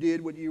you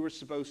did what you were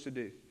supposed to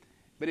do.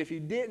 But if you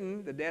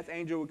didn't, the death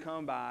angel would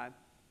come by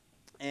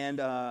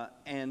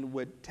and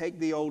would take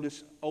the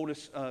oldest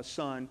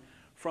son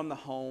from the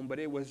home. But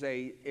it was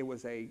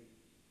a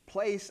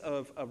place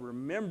of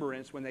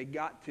remembrance when they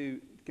got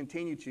to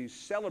continue to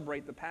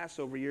celebrate the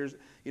Passover years,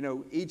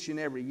 each and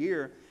every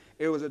year.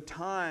 It was a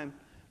time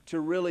to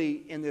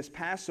really, in this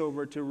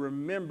Passover, to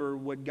remember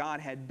what God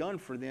had done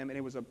for them. And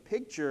it was a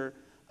picture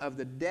of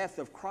the death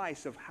of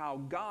Christ, of how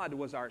God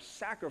was our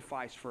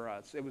sacrifice for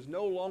us. It was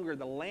no longer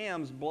the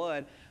lamb's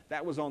blood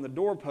that was on the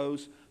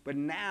doorpost, but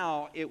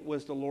now it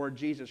was the Lord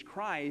Jesus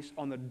Christ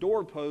on the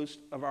doorpost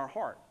of our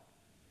heart.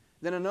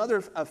 Then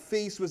another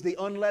feast was the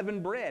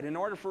unleavened bread. In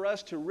order for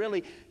us to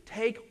really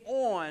take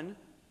on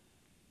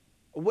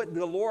what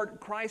the Lord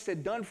Christ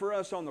had done for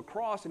us on the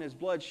cross and His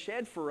blood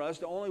shed for us,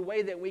 the only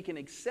way that we can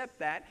accept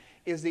that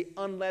is the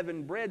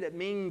unleavened bread. That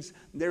means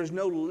there's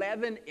no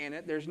leaven in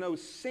it, there's no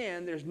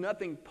sin, there's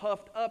nothing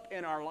puffed up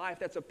in our life.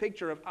 That's a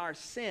picture of our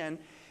sin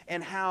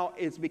and how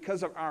it's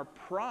because of our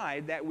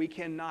pride that we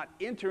cannot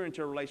enter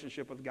into a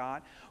relationship with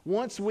God.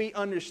 Once we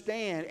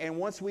understand and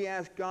once we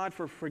ask God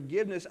for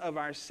forgiveness of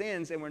our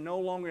sins and we're no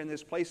longer in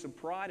this place of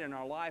pride in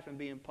our life and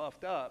being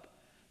puffed up,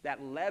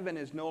 that leaven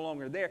is no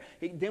longer there,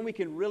 then we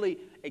can really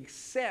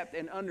accept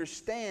and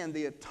understand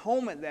the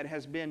atonement that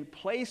has been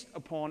placed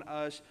upon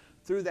us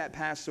through that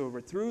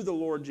Passover, through the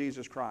Lord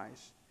Jesus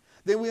Christ.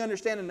 Then we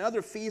understand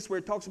another feast where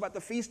it talks about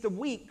the Feast of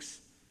Weeks.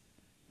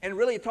 And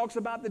really, it talks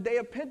about the day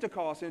of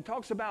Pentecost. And it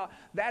talks about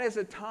that is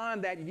a time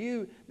that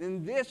you,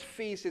 in this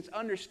feast, it's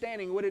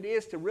understanding what it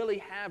is to really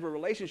have a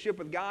relationship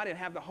with God and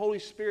have the Holy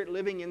Spirit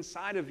living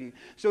inside of you.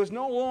 So it's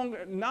no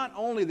longer, not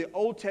only the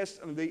Old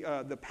Testament,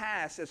 the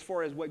past, as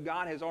far as what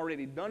God has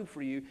already done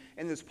for you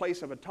in this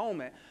place of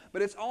atonement,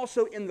 but it's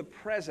also in the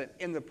present,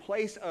 in the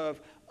place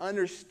of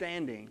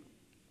understanding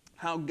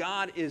how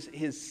God has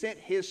sent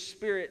His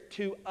Spirit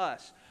to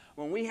us.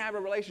 When we have a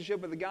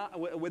relationship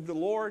with the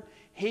Lord,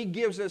 He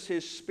gives us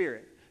His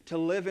Spirit to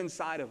live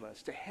inside of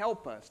us, to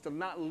help us, to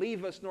not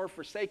leave us nor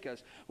forsake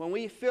us. When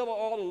we feel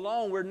all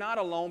alone, we're not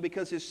alone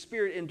because His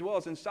Spirit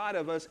indwells inside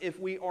of us if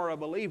we are a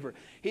believer.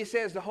 He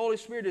says the Holy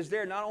Spirit is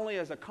there not only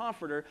as a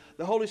comforter,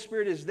 the Holy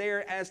Spirit is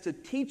there as to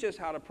teach us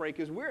how to pray,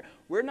 because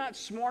we're not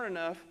smart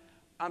enough.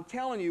 I'm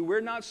telling you,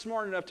 we're not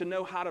smart enough to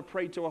know how to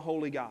pray to a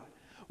holy God.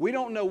 We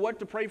don't know what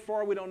to pray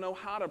for. We don't know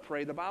how to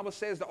pray. The Bible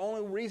says the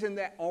only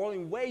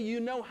way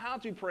you know how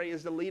to pray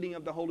is the leading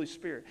of the Holy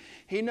Spirit.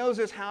 He knows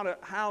us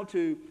how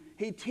to,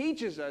 He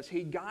teaches us,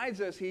 He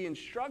guides us, He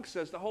instructs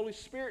us. The Holy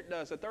Spirit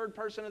does, the third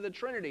person of the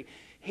Trinity.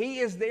 He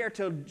is there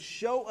to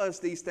show us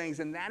these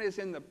things, and that is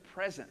in the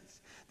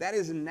presence. That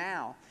is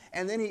now.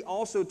 And then He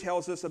also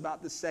tells us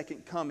about the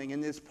second coming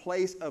in this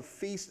place of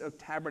Feast of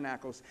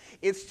Tabernacles.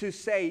 It's to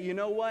say, you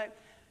know what?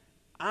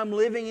 I'm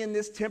living in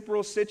this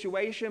temporal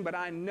situation, but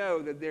I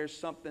know that there's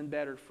something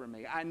better for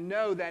me. I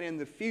know that in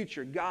the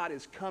future, God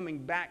is coming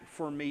back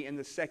for me in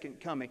the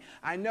second coming.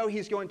 I know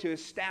He's going to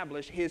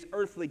establish His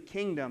earthly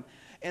kingdom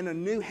and a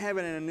new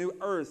heaven and a new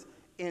earth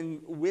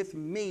with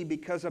me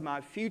because of my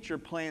future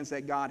plans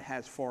that God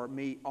has for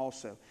me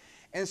also.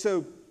 And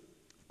so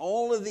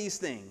all of these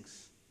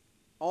things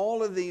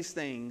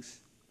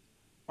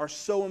are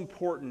so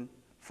important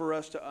for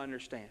us to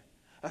understand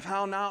of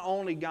how not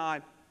only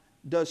God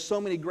does so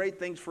many great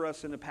things for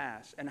us in the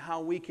past and how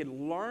we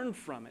can learn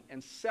from it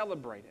and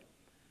celebrate it,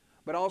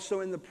 but also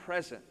in the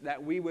present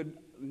that we would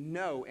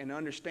know and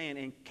understand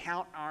and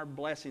count our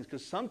blessings.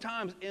 Because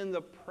sometimes in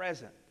the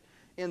present,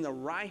 in the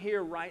right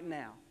here, right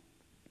now,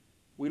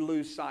 we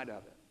lose sight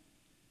of it.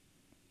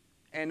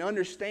 And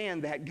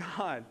understand that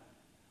God,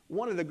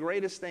 one of the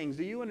greatest things,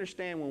 do you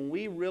understand when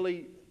we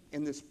really,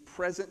 in this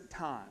present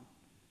time,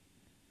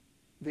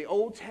 the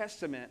Old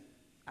Testament,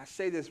 I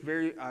say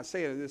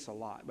this a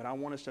lot, but I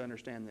want us to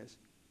understand this.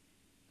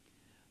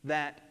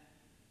 That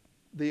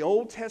the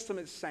Old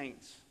Testament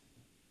saints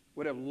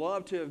would have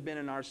loved to have been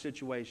in our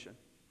situation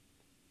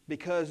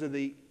because of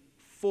the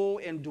full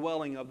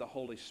indwelling of the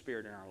Holy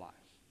Spirit in our lives.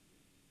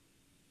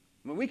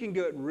 I mean, we can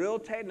get real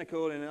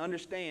technical and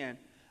understand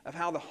of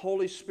how the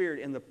Holy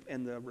Spirit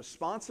and the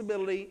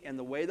responsibility and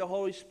the way the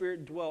Holy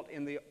Spirit dwelt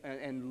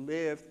and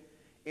lived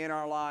in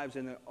our lives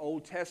in the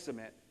Old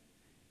Testament.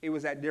 It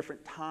was at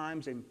different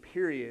times and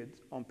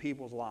periods on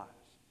people's lives.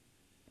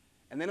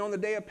 And then on the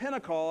day of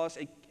Pentecost,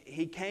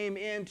 He came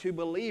into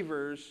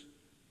believers,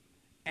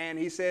 and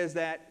He says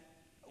that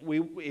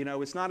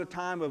it's not a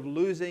time of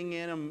losing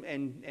in Him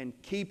and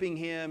keeping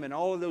Him and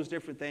all of those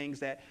different things,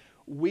 that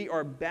we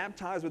are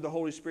baptized with the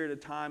Holy Spirit at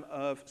a time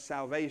of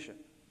salvation.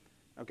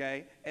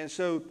 Okay? And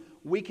so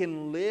we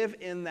can live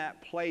in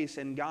that place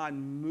and God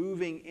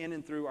moving in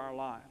and through our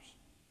lives.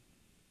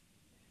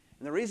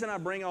 And the reason I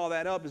bring all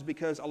that up is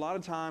because a lot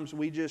of times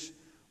we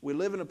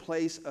live in a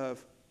place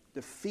of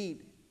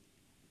defeat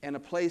and a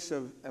place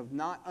of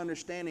not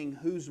understanding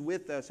who's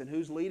with us and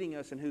who's leading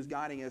us and who's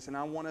guiding us. And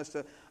I want us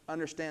to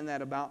understand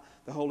that about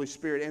the Holy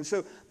Spirit. And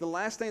so the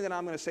last thing that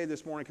I'm going to say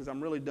this morning, because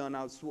I'm really done,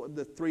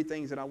 the three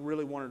things that I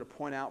really wanted to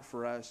point out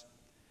for us.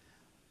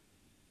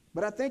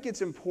 But I think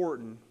it's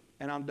important,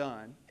 and I'm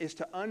done, is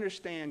to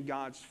understand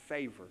God's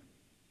favor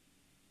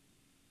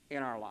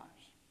in our lives.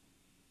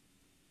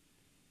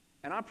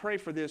 And I pray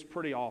for this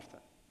pretty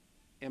often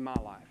in my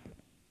life.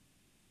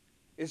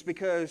 It's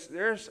because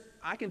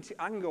I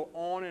can go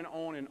on and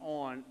on and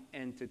on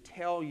and to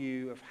tell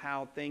you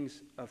of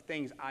things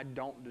I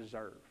don't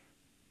deserve.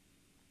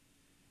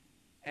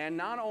 And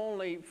not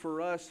only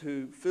for us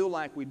who feel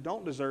like we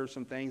don't deserve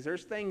some things,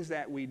 there's things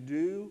that we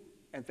do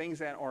and things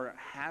that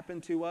happen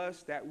to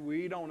us that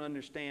we don't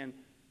understand.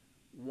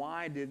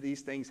 Why did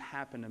these things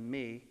happen to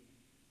me?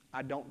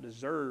 I don't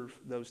deserve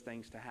those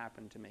things to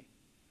happen to me.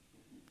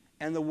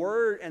 And the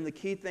word and the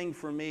key thing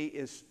for me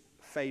is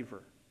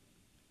favor.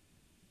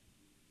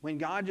 When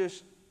God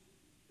just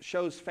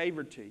shows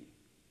favor to you.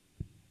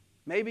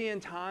 Maybe in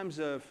times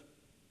of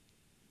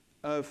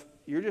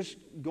you're just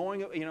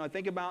going,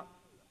 think about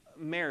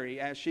Mary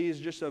as she's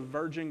just a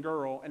virgin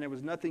girl and there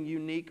was nothing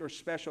unique or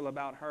special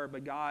about her,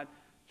 but God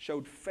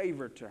showed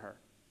favor to her.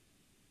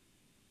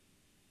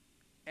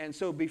 And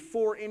so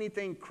before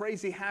anything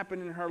crazy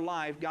happened in her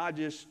life, God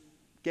just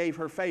gave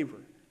her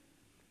favor.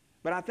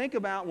 But I think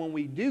about when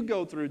we do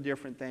go through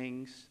different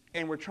things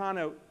and we're trying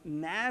to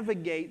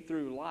navigate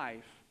through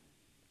life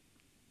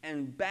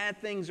and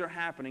bad things are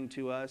happening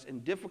to us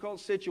and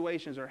difficult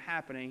situations are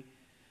happening,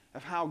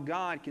 of how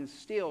God can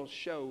still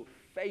show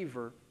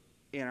favor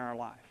in our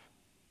life.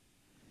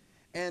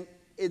 And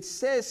it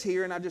says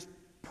here, and I just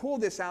pulled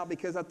this out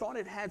because I thought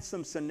it had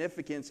some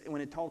significance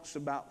when it talks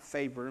about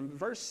favor. In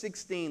verse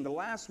 16, the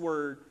last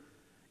word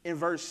in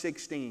verse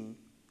 16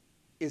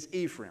 is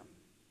Ephraim.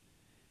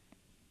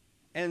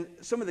 And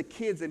some of the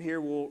kids in here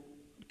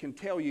can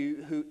tell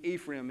you who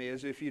Ephraim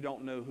is if you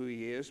don't know who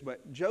he is.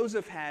 But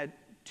Joseph had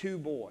 2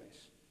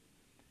 boys.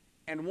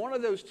 And one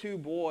of those 2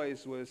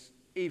 boys was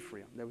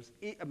Ephraim. There was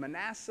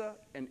Manasseh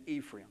and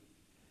Ephraim.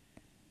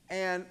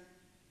 And,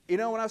 you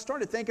know, when I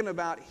started thinking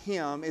about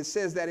him, it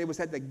says that it was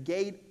at the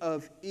gate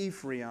of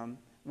Ephraim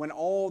when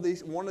all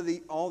these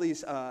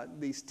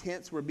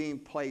tents were being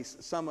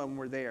placed. Some of them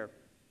were there.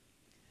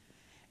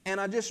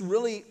 And I just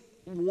really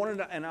wanted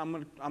to, and I'm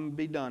going to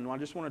be done. I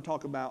just want to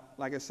talk about,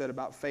 like I said,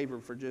 about favor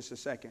for just a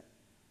second.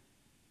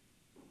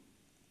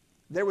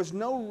 There was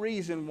no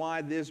reason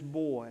why this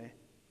boy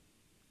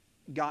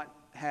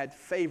had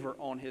favor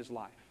on his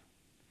life.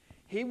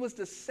 He was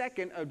the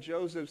second of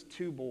Joseph's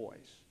 2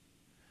 boys.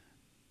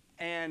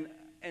 And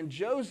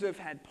Joseph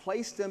had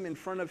placed him in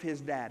front of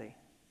his daddy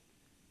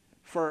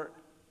for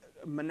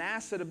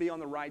Manasseh to be on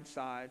the right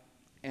side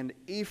and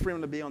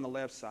Ephraim to be on the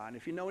left side. And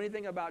if you know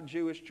anything about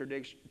Jewish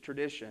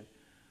tradition,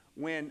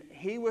 when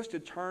he was to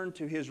turn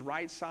to his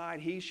right side,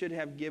 he should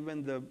have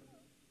given the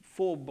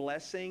full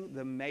blessing,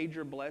 the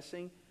major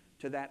blessing,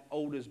 to that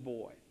oldest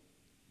boy.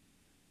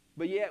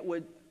 But yet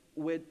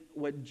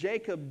what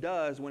Jacob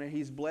does when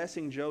he's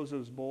blessing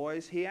Joseph's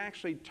boys, he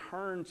actually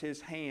turns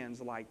his hands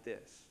like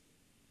this.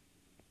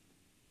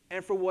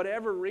 And for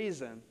whatever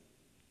reason,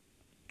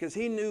 because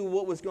he knew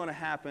what was going to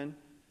happen,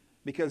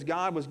 because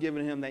God was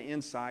giving him the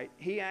insight,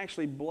 he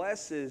actually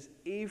blesses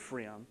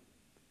Ephraim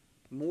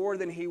more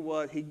than he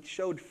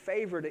showed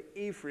favor to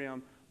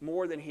Ephraim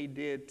more than he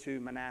did to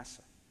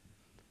Manasseh.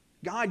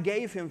 God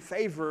gave him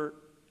favor,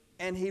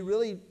 and he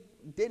really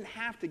didn't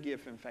have to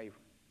give him favor.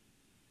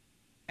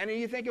 And then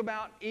you think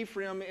about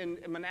Ephraim and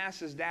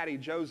Manasseh's daddy,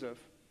 Joseph,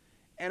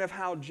 and of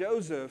how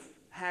Joseph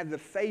had the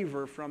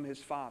favor from his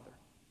father.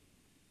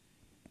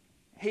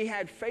 He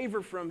had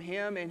favor from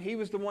him, and he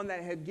was the one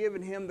that had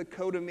given him the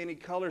coat of many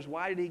colors.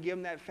 Why did he give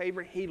him that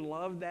favor? He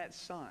loved that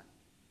son,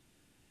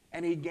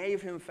 and he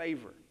gave him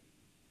favor.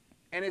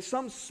 And it's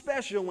something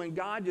special when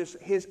God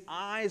his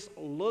eyes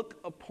look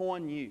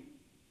upon you.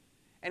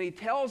 And he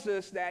tells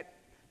us that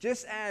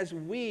just as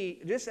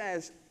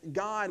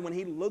God, when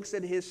he looks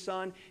at his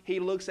son, he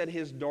looks at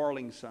his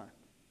darling son.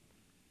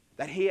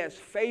 That he has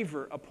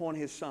favor upon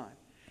his son.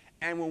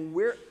 And when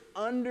we're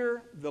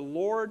under the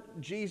Lord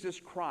Jesus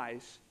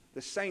Christ,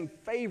 the same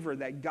favor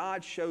that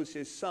God shows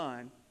his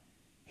son,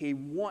 he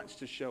wants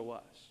to show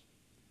us.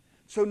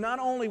 So not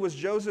only was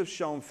Joseph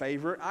shown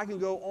favor, I can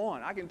go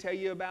on. I can tell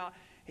you about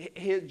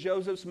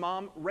Joseph's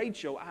mom,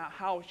 Rachel,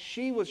 how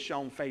she was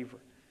shown favor.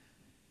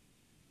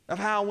 Of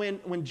how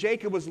when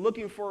Jacob was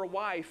looking for a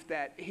wife,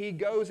 that he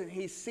goes and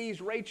he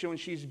sees Rachel and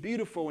she's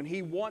beautiful and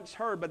he wants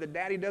her, but the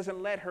daddy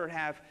doesn't let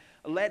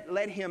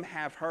him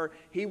have her.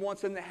 He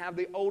wants him to have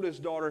the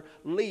oldest daughter,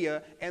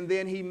 Leah, and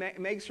then he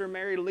makes her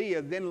marry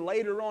Leah. Then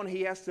later on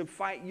he has to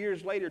fight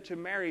years later to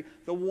marry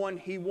the one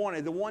he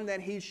wanted, the one that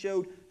he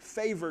showed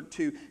favor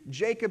to.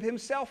 Jacob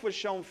himself was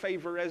shown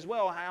favor as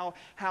well,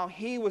 how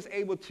he was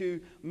able to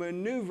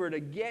maneuver to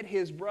get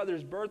his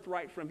brother's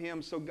birthright from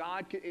him so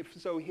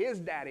his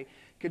daddy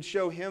could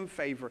show him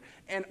favor.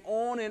 And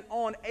on and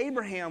on.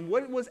 Abraham,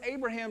 what was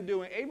Abraham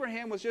doing?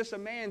 Abraham was just a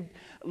man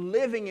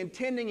living and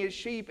tending his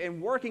sheep and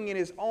working in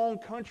his own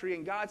country.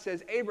 And God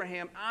says,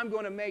 Abraham, I'm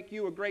going to make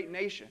you a great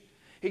nation.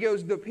 He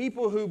goes, the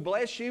people who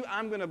bless you,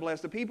 I'm going to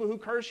bless. The people who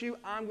curse you,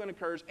 I'm going to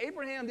curse.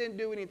 Abraham didn't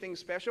do anything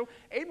special.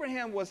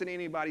 Abraham wasn't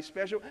anybody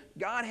special.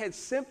 God had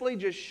simply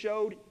just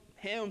showed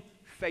him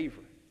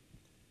favor.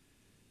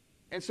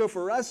 And so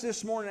for us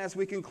this morning, as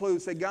we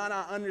conclude, say, God,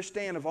 I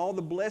understand of all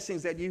the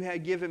blessings that you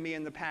had given me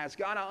in the past.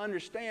 God, I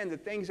understand the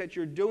things that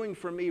you're doing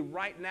for me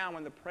right now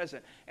in the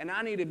present. And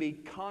I need to be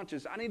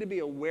conscious. I need to be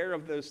aware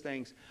of those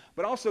things.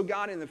 But also,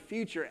 God, in the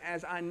future,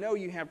 as I know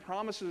you have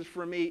promises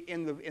for me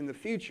in the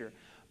future,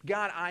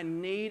 God, I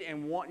need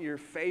and want your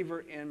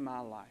favor in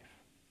my life.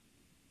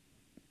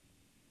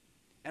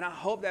 And I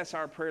hope that's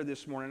our prayer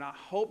this morning. I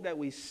hope that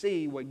we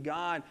see what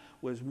God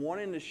was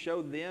wanting to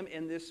show them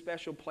in this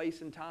special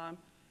place and time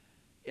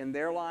in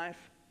their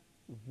life.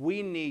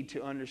 We need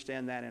to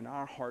understand that in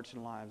our hearts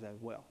and lives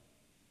as well,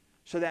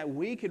 so that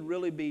we could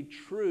really be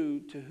true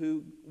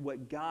to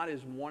what God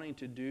is wanting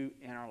to do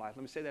in our life.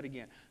 Let me say that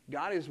again.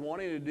 God is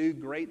wanting to do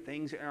great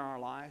things in our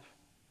life,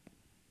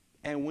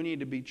 and we need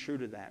to be true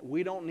to that.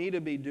 We don't need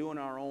to be doing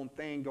our own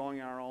thing,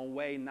 going our own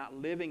way, not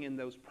living in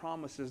those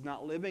promises,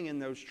 not living in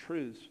those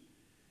truths,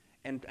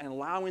 and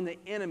allowing the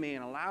enemy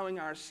and allowing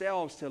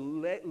ourselves to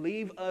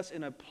leave us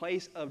in a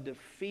place of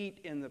defeat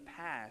in the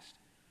past,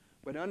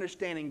 but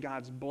understanding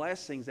God's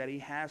blessings that he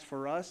has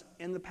for us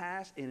in the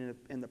past, in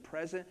the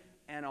present,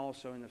 and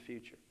also in the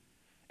future.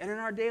 And in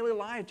our daily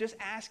life, just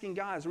asking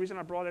God, is the reason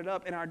I brought it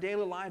up, in our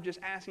daily life, just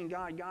asking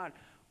God, God,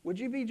 would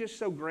you be just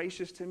so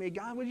gracious to me?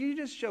 God, would you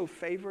just show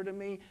favor to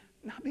me?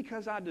 Not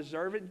because I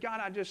deserve it. God,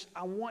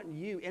 I want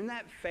you. In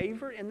that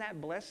favor, in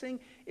that blessing,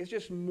 is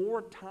just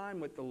more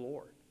time with the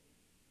Lord.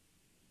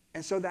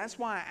 And so that's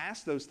why I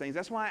ask those things.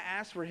 That's why I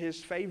ask for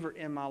His favor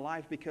in my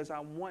life, because I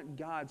want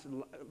God's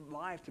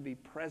life to be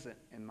present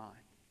in mine.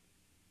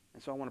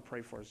 And so I want to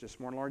pray for us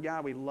this morning. Lord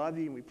God, we love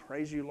you and we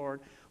praise you,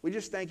 Lord. We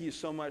just thank you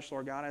so much,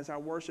 Lord God, as our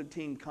worship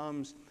team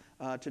comes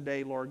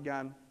today, Lord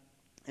God,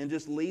 and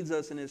just leads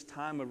us in this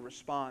time of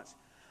response.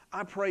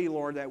 I pray,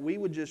 Lord, that we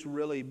would just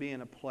really be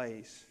in a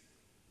place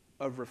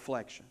of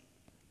reflection.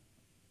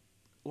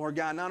 Lord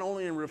God, not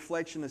only in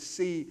reflection to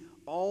see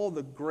all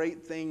the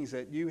great things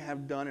that you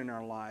have done in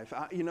our life.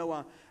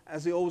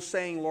 As the old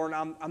saying, Lord,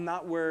 I'm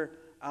not where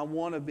I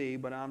want to be,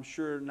 but I'm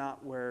sure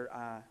not where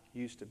I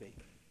used to be.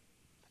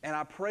 And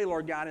I pray,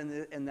 Lord God,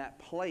 in that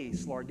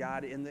place, Lord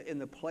God, in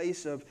the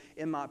place of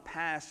in my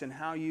past and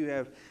how you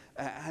have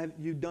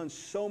you've done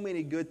so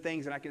many good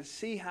things, and I can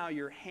see how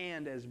your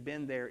hand has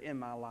been there in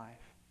my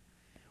life.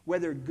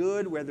 Whether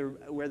good,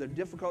 whether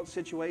difficult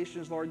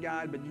situations, Lord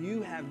God, but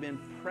you have been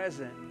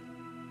present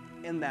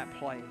in that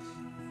place.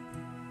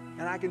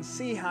 And I can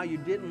see how you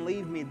didn't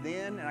leave me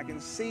then, and I can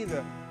see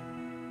the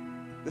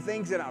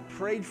things that I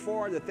prayed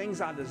for, the things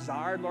I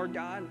desired, Lord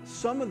God.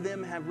 Some of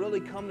them have really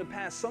come to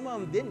pass. Some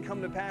of them didn't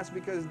come to pass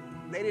because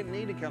they didn't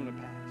need to come to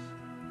pass.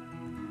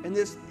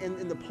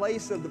 In the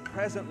place of the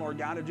present, Lord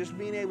God, of just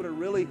being able to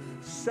really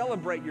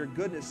celebrate your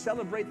goodness,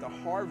 celebrate the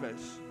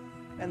harvest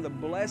and the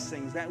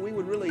blessings, that we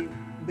would really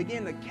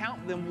begin to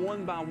count them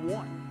one by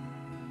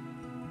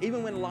one.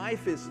 Even when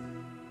life is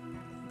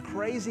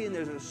crazy and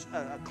there's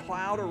a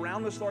cloud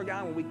around us, Lord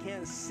God, when we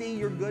can't see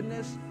your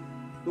goodness,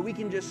 but we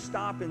can just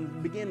stop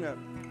and begin to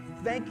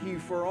thank you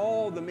for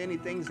all the many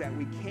things that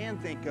we can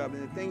think of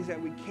and the things that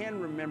we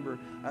can remember,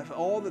 of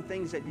all the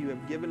things that you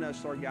have given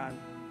us, Lord God,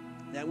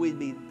 that we'd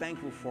be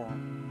thankful for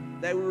them.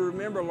 That we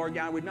remember, Lord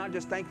God, we're not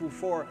just thankful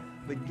for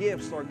the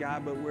gifts, Lord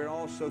God, but we're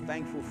also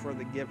thankful for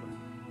the giver.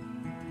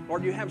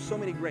 Lord, you have so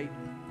many great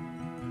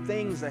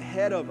things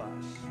ahead of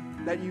us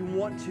that you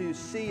want to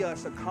see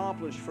us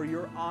accomplish for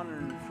your honor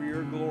and for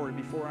your glory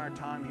before our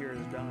time here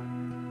is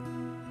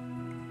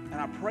done. And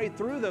I pray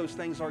through those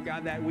things, Lord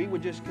God, that we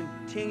would just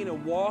continue to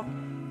walk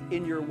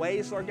in your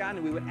ways, Lord God,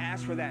 and we would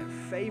ask for that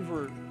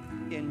favor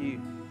in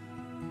you.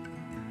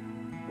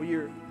 Will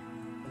your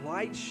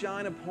light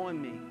shine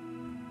upon me,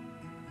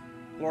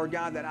 Lord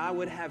God, that I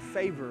would have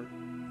favor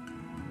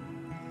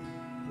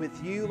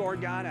with you,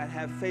 Lord God. I'd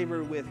have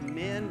favor with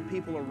men,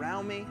 people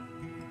around me.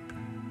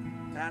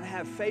 And I'd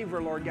have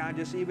favor, Lord God,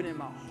 just even in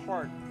my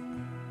heart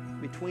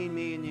between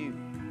me and you.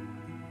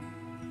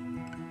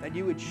 That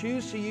you would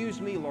choose to use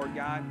me, Lord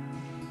God.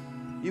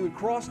 You would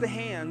cross the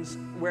hands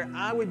where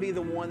I would be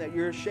the one that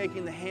you're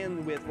shaking the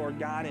hand with, Lord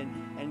God,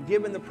 and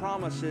giving the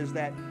promises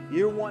that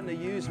you're wanting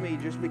to use me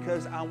just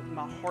because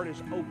my heart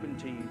is open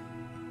to you.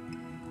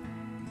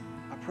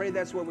 I pray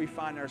that's where we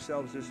find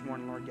ourselves this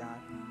morning, Lord God,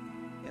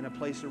 in a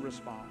place of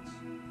response.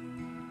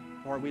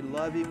 Lord, we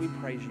love you, we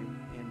praise you.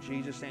 In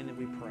Jesus' name that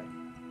we pray.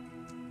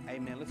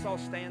 Amen. Let's all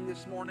stand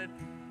this morning.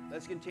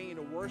 Let's continue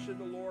to worship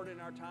the Lord in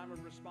our time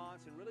of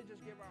response and really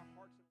just give our heart.